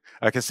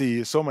 I can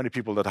see so many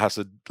people that has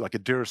a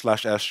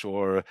dir/s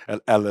or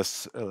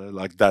ls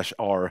like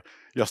 -r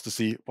just to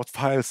see what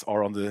files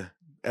are on the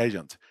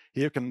agent.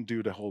 Here you can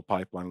do the whole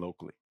pipeline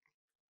locally.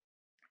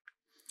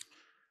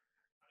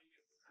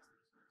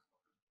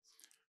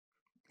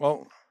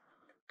 Well,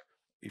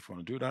 if you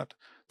want to do that,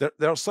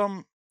 there are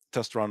some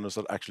test runners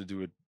that actually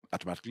do it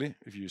automatically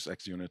if you use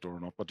XUnit or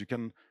not. But you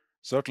can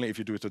certainly, if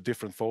you do it to a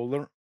different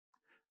folder,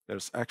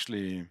 there's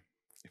actually,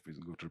 if we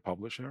go to the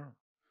publish here,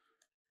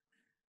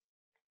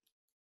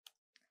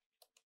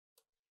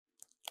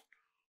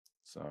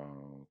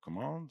 so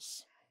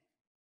commands,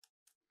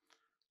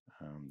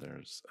 and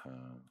there's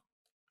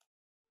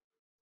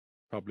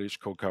publish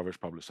code coverage,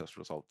 publish test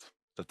result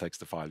that takes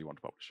the file you want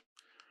to publish.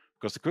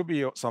 Because it could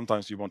be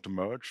sometimes you want to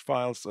merge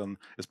files, and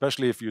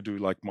especially if you do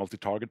like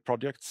multi-target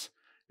projects,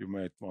 you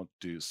might want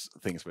to do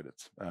things with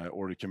it.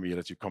 Or it can be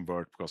that you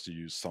convert because you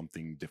use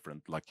something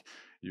different, like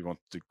you want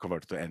to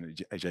convert to an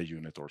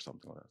JUnit or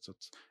something like that. So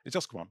it's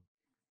just one.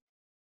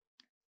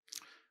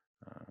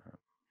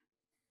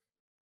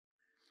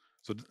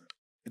 So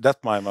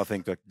that time, I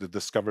think that the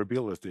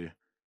discoverability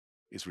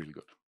is really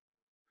good.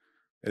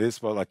 It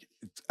is well, like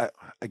it's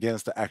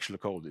against the actual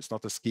code. It's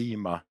not a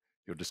schema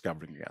you're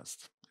discovering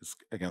against. It's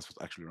against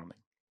what's actually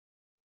running.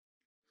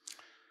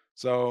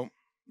 So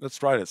let's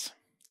try this.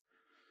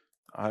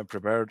 I have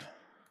prepared.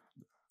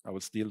 I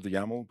will steal the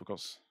YAML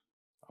because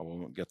I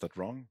won't get that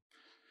wrong.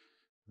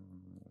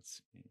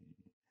 Let's see.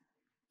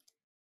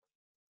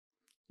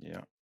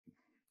 Yeah.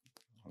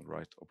 All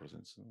right.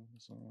 Operating system.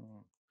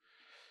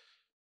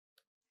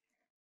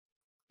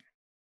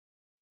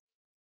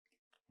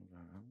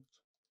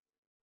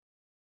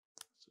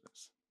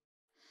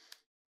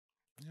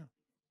 Yeah.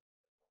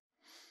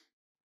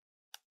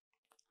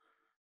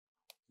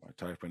 I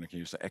type when I can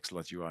use the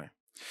Excellent UI.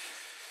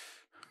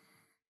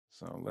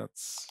 So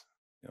let's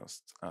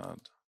just add.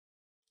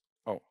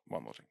 Oh,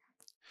 one more thing.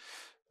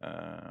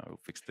 I'll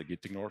fix the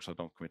git ignore so I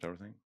don't commit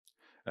everything.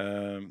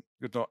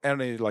 Good to know,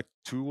 any like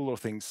tool or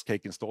things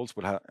cake installs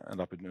will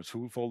end up in a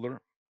tool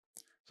folder.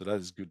 So that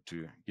is good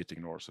to git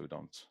ignore so we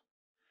don't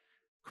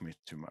commit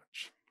too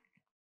much.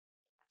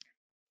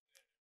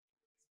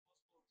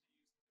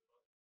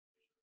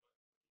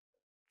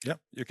 Yeah,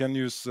 you can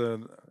use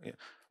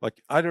like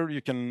either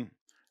you can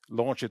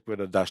launch it with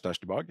a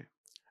 --debug,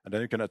 and then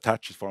you can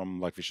attach it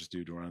from like Visual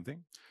Studio or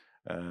anything.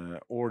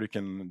 Or you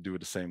can do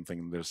the same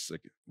thing. There's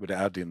with the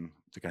add-in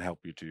that can help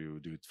you to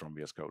do it from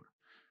VS Code.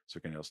 So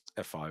you can just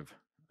F5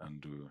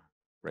 and do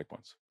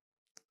breakpoints.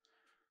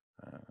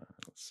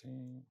 Let's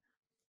see.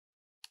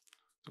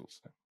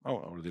 Tools. Oh,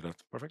 I already did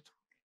that. Perfect.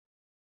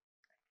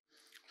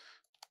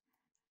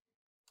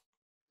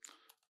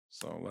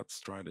 So let's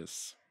try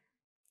this.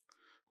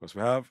 Because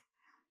we have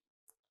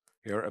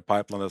here a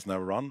pipeline that's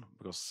never run,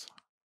 because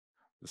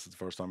this is the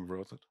first time we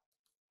wrote it.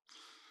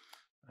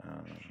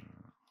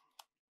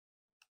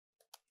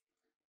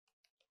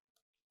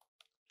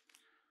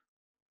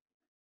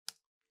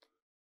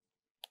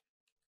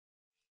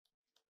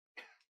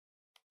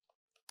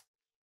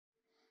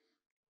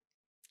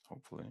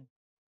 Hopefully.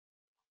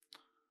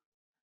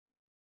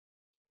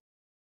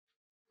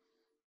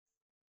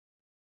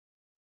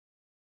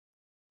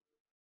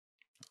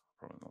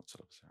 Probably not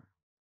set up here.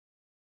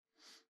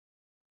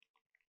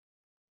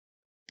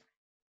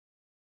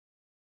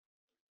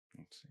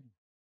 Let's see.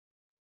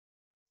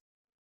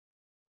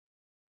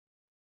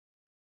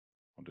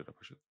 Or did I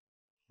push it?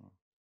 Oh.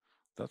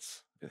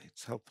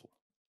 It's helpful.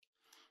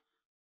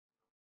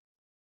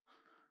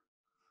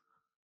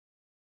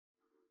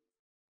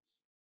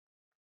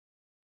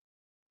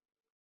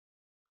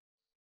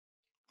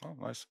 Oh,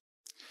 nice.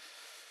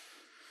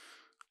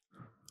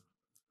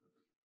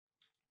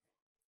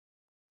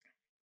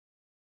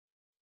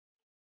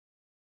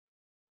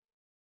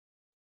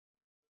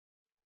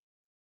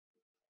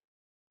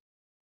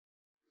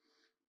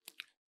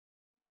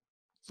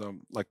 So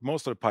like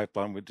most of the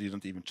pipeline, we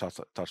didn't even touch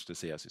the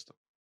CI system.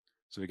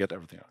 So we get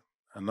everything out.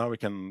 And now we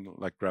can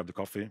like grab the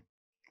coffee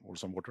or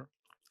some water.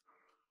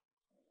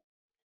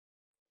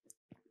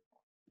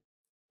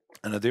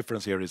 And the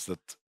difference here is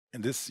that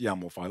in this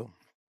YAML file,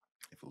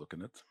 if you look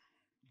in it,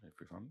 if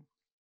we find it,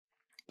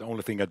 the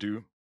only thing I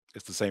do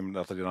is the same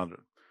that I did under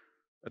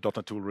a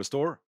 .NET tool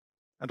restore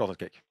and .NET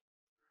cake.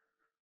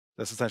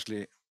 That's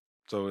essentially,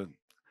 so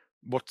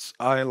what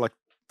I like,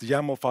 the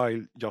YAML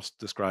file just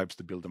describes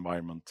the build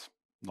environment,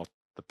 not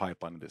the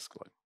pipeline in this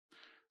line.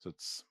 So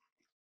it's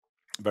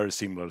very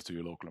similar to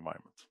your local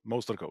environment.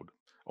 Most of the code,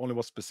 only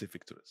what's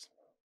specific to this.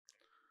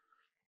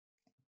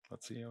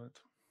 Let's see how it.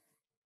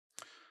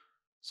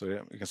 So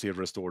yeah, you can see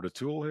restore the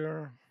tool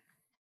here.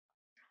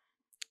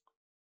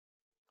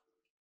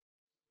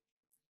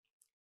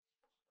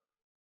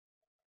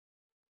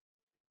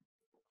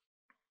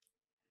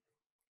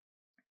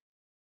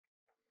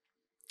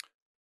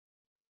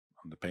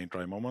 On the paint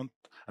dry moment.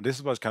 And this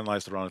is what's kind of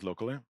nice to run it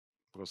locally,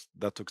 because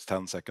that took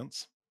 10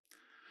 seconds.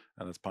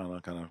 And it's kind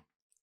of,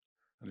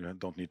 and you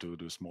don't need to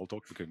do small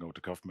talk. We can go to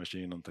coffee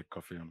machine and take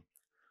coffee and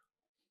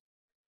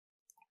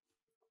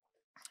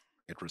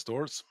it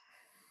restores.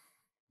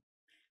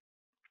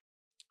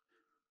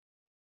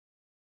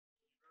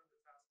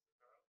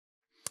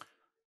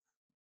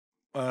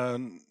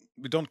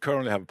 We don't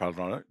currently have a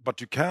parallel runner,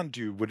 but you can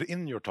do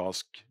within your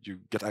task, you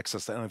get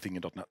access to anything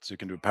in .NET. So you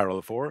can do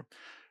parallel for.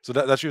 So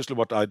that's usually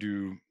what I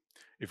do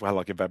if I have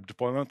like a web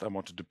deployment. I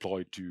want to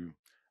deploy to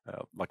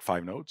like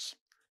 5 nodes.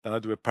 Then I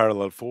do a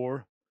parallel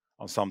for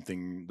on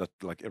something that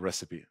like a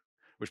recipe,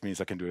 which means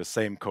I can do the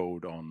same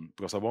code on,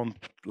 because I want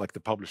like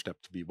the publish step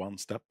to be one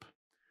step.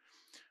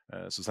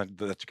 So something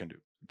that you can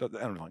do,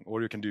 anything.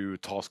 Or you can do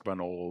task by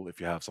all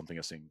if you have something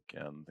async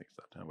and things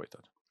like that, and wait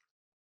that.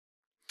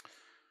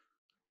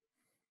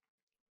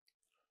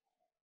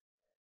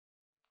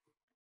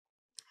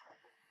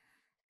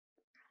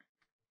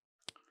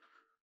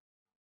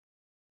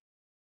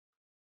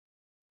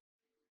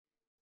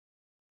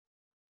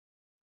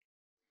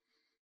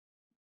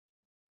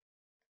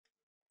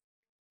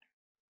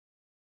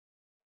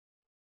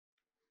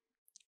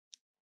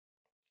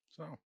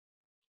 So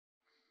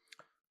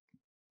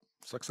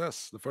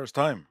success, the first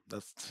time.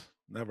 That's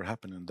never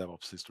happened in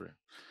DevOps history.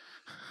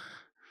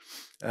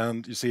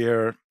 And you see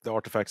here the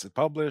artifacts it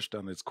published,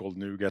 and it's called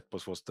NuGet,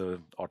 was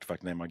the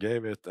artifact name I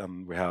gave it.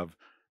 And we have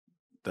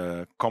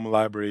the common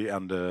library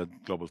and the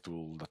global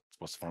tool that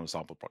was from the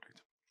sample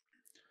project.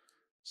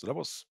 So that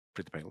was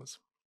pretty painless.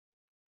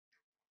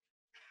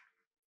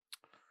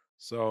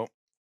 So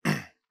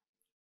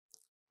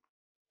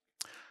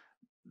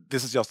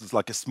this is just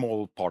like a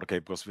small part of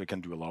Cake, because we can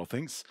do a lot of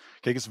things.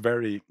 Cake is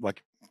very,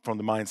 like, from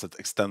the mindset,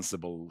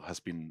 extensible has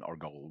been our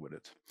goal with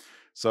it.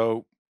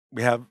 So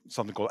we have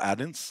something called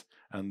add-ins,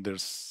 and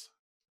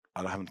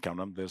I haven't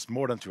counted them, there's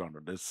more than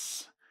 200.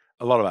 There's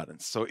a lot of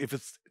add-ins. So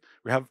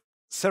we have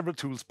several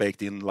tools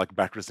baked in, like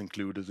Backers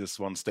included, this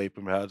one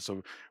staple we had.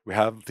 So we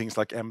have things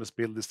like MS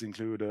Build is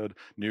included,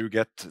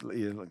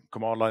 NuGet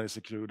command line is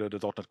included, the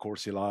 .NET Core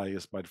CLI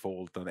is by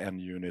default, and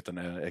NUnit and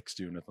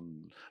XUnit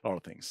and a lot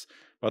of things.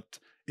 But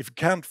if you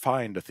can't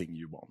find the thing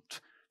you want,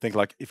 think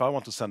like if I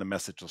want to send a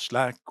message to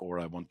Slack or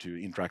I want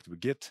to interact with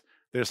Git,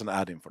 there's an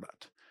add-in for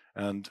that.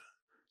 And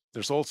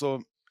there's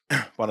also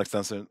one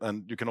extension,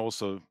 and you can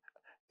also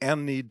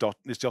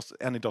it's just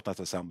any .NET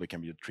assembly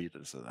can be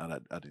treated as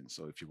an add-in.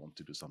 So if you want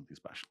to do something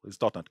special,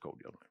 it's .NET code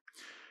the other way.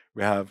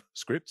 We have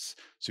scripts,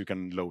 so you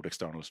can load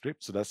external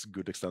scripts. So that's a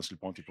good extension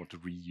point if you want to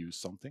reuse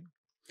something.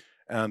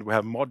 And we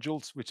have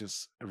modules, which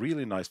is a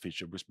really nice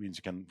feature, which means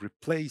you can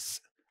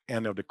replace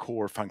any of the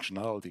core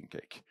functionality in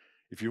Cake.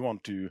 If you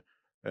want to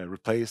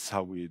replace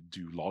how we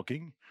do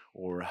logging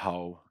or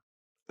how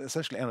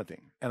essentially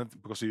anything, and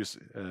because you use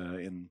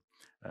in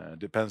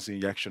dependency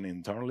injection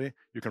internally,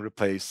 you can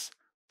replace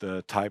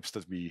the types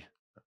that we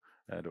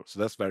do. So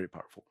that's very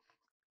powerful.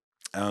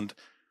 And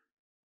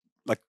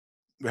like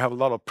we have a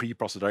lot of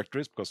pre-processed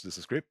directories because this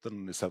is script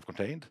and it's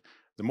self-contained.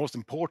 The most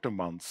important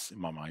ones in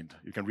my mind,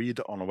 you can read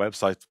on a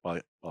website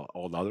by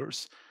all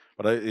others,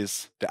 but that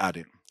is the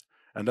add-in.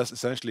 And that's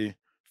essentially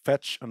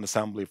fetch an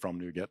assembly from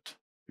NuGet.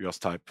 You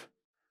just type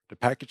the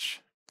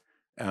package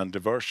and the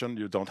version.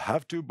 You don't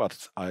have to,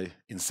 but I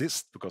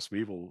insist because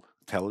we will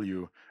tell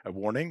you a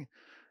warning.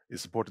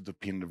 It's important to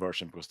pin the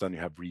version because then you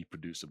have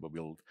reproducible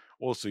build.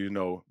 Also, you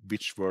know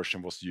which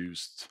version was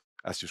used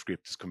as your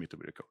script is committed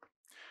with the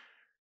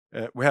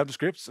code. We have the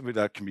scripts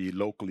that can be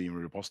locally in a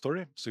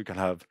repository. So you can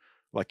have,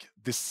 like,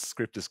 this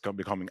script is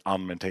becoming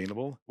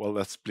unmaintainable. Well,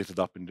 let's split it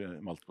up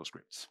into multiple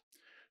scripts.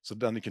 So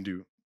then you can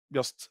do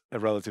just a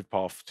relative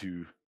path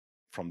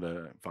from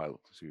the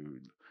file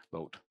to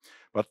load.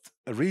 But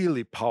a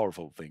really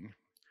powerful thing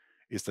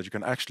is that you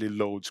can actually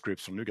load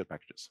scripts from NuGet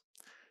packages.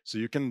 So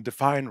you can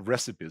define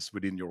recipes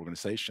within your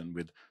organization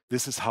with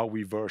this is how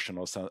we version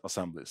our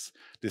assemblies.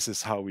 This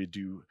is how we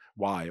do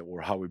Y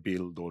or how we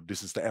build, or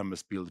this is the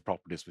MS build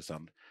properties we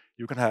send.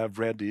 You can have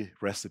ready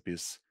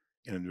recipes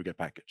in a NuGet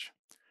package.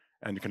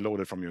 And you can load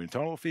it from your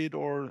internal feed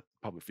or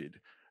public feed.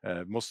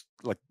 The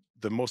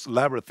most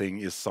elaborate thing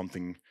is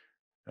something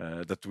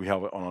that we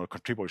have on our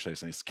contributor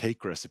station is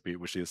Cake recipe,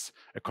 which is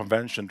a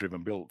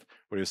convention-driven build,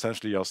 where you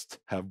essentially just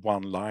have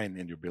one line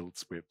in your build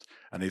script,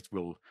 and it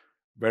will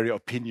very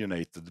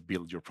opinionated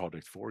build your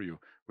product for you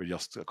with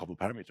just a couple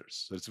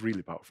parameters. So it's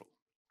really powerful.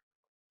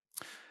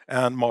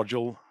 And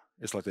module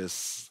is like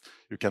this.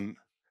 You can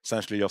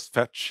essentially just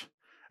fetch,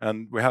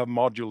 and we have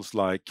modules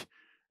like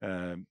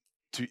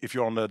if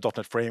you're on the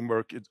 .NET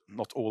framework,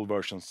 not all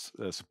versions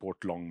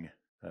support long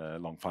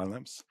file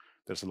names.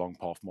 There's a long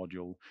path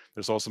module.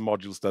 There's also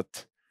modules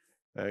that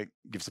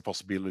gives the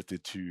possibility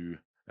to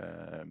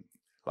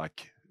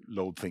like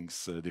load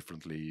things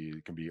differently.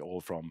 It can be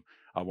all from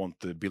I want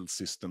the build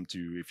system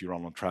to, if you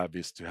run on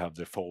Travis, to have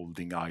the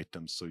folding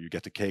items, so you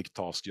get a Cake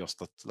task just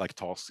like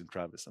tasks in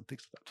Travis and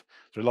things like that.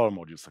 So a lot of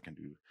modules that can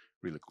do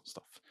really cool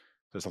stuff.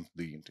 There's something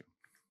to dig into.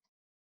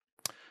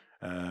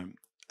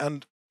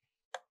 And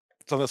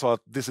so that's why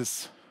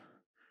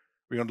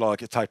we're gonna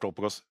like a tightrope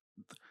because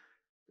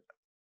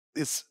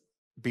it's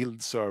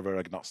build server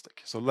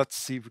agnostic. So let's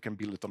see if we can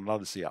build it on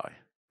another CI.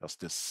 That's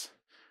this.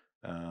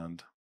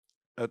 And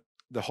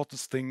the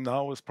hottest thing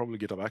now is probably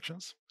GitHub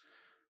Actions.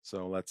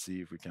 So let's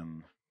see if we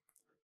can,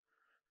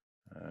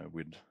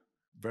 with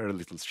very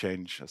little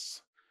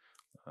changes,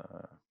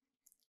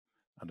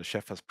 and the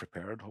chef has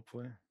prepared,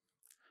 hopefully,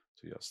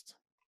 to just.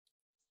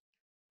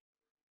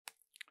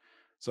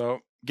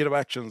 So GitHub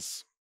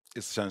Actions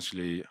is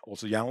essentially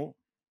also YAML.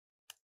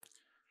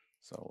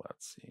 So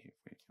let's see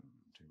if we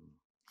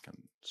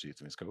can see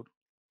it in this code.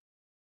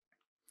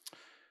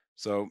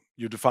 So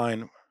you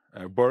define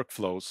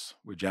workflows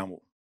with YAML.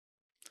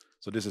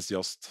 So this is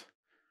just,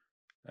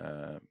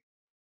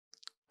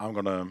 I'll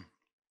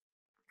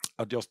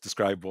just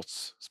describe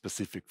what's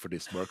specific for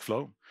this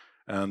workflow.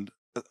 And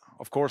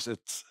of course,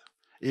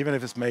 even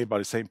if it's made by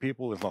the same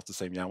people, it's not the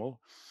same YAML.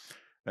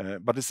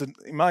 But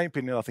in my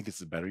opinion, I think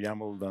it's a better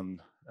YAML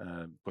than,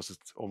 because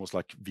it's almost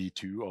like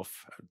V2 of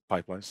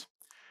pipelines.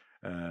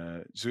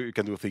 So you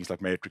can do things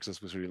like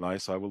matrices, which is really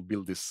nice. So I will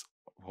build this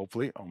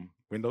hopefully on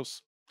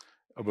Windows,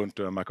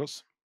 Ubuntu, and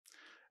MacOS.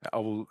 I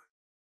will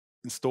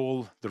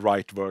install the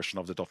right version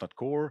of the .NET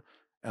Core,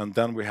 and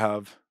then we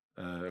have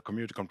a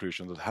community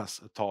contribution that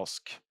has a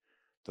task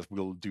that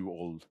will do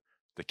all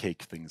the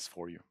Cake things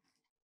for you.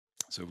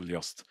 So you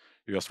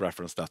just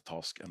reference that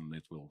task, and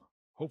it will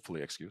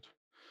hopefully execute.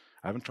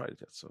 I haven't tried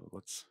it yet, so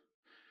let's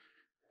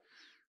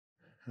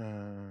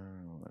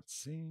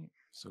see.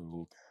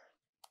 So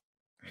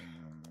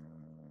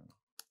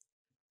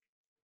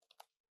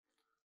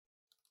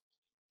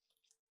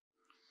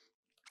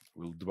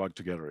we'll debug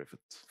together if it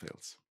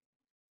fails.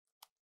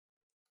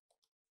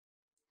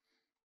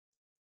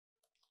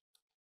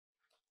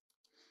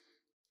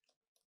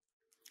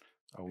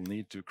 I will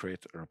need to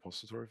create a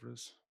repository for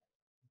this.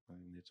 I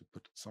need to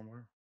put it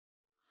somewhere.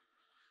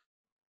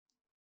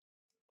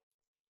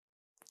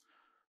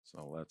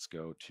 So let's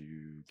go to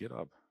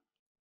GitHub.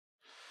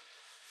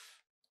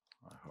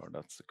 I heard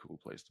that's a cool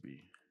place to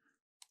be.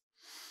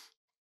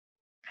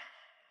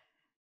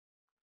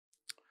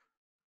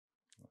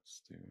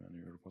 Let's do a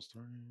new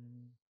repository.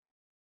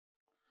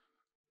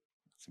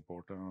 It's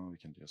important. We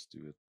can just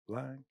do it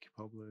blank,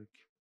 public,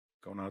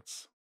 go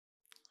nuts.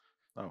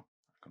 Oh, I'm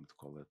going to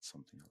call it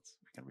something else.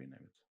 We can rename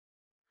it.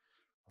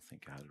 I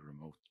think I had a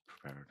remote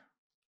prepared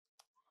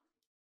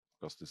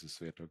because this is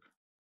Svetog.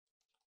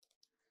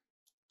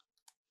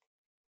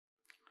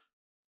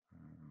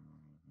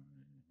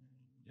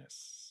 Yes.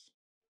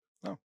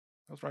 No,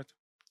 that's right.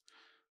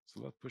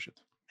 So let's push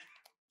it.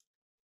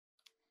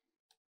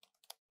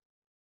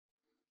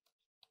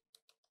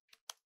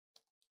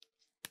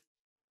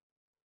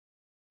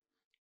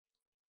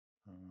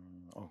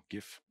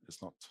 GIF.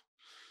 It's not.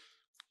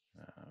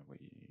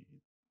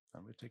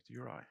 We take the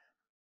URI.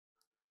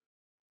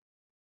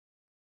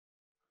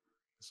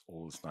 It's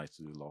always nice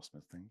to do the last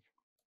minute thing.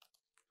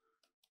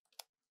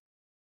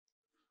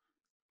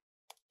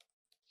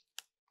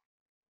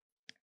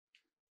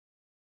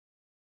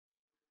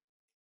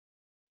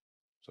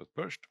 So it's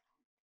pushed.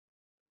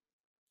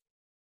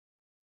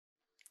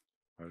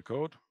 Our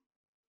code.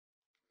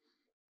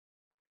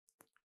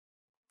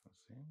 Let's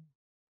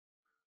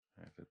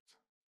see if it.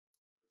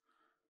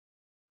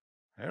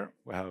 Here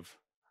we have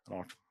an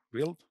art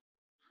build.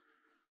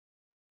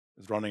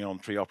 It's running on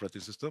 3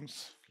 operating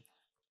systems.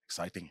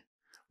 Exciting.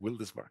 Will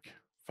this work?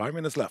 5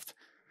 minutes left.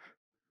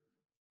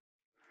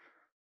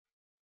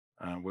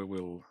 And we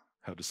will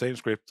have the same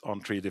script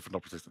on 3 different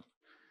operating systems.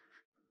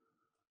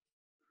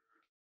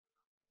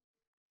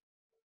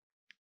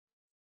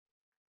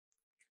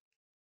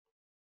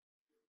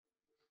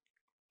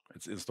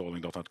 It's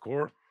installing .NET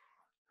Core.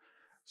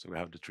 So we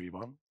have the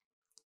 3.1.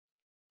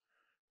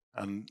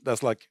 And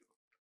that's like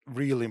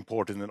really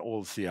important in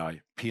all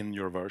CI. Pin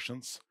your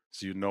versions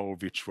so you know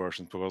which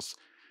version, because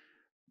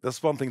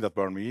that's one thing that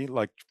burned me.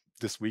 Like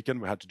this weekend,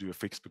 we had to do a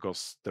fix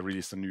because they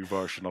released a new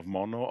version of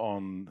Mono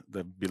on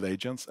the build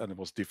agents, and it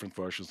was different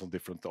versions on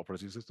different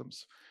operating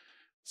systems.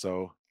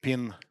 So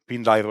pin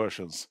live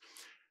versions.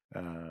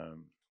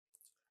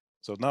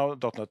 So now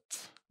 .NET,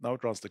 now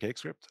it runs the cake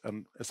script,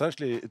 and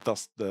essentially it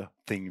does the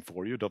thing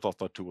for you, the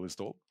 .NET tool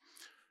install.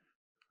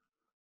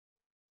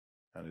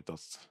 And it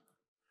does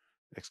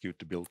execute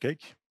the build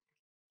cake.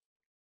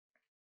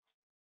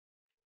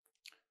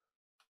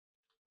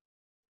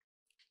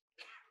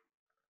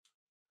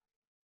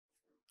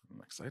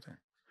 Exciting.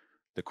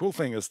 The cool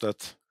thing is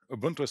that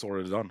Ubuntu is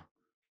already done.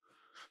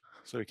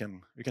 So you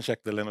can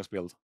check the Linux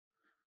build.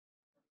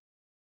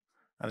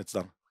 And it's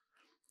done.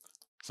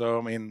 So,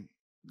 I mean,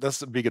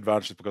 that's a big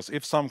advantage, because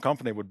if some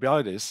company would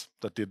buy this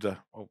that did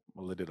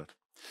they did it.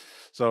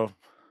 So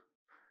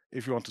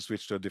if you want to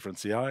switch to a different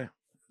CI,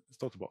 it's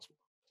totally possible.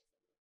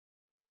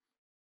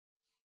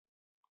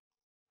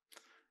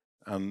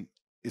 And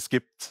it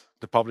skipped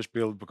the publish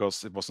build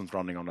because it wasn't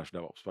running on Azure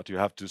DevOps. But you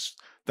have to,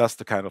 that's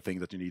the kind of thing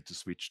that you need to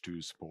switch to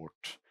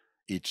support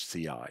each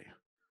CI.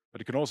 But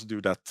you can also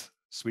do that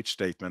switch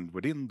statement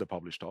within the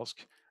publish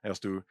task. And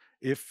just do,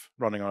 if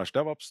running on Azure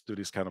DevOps, do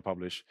this kind of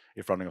publish.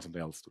 If running on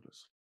something else, do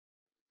this.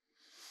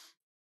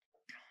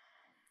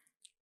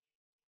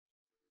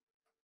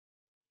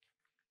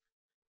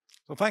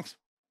 So thanks.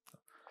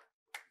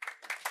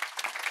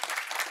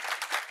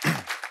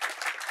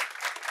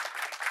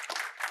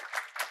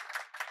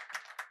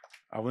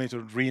 I will need to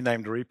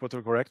rename the repo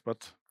to correct,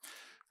 but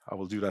I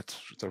will do that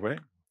straight away.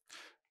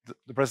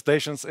 The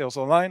presentations is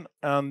also online,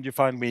 and you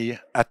find me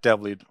at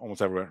DevLead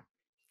almost everywhere.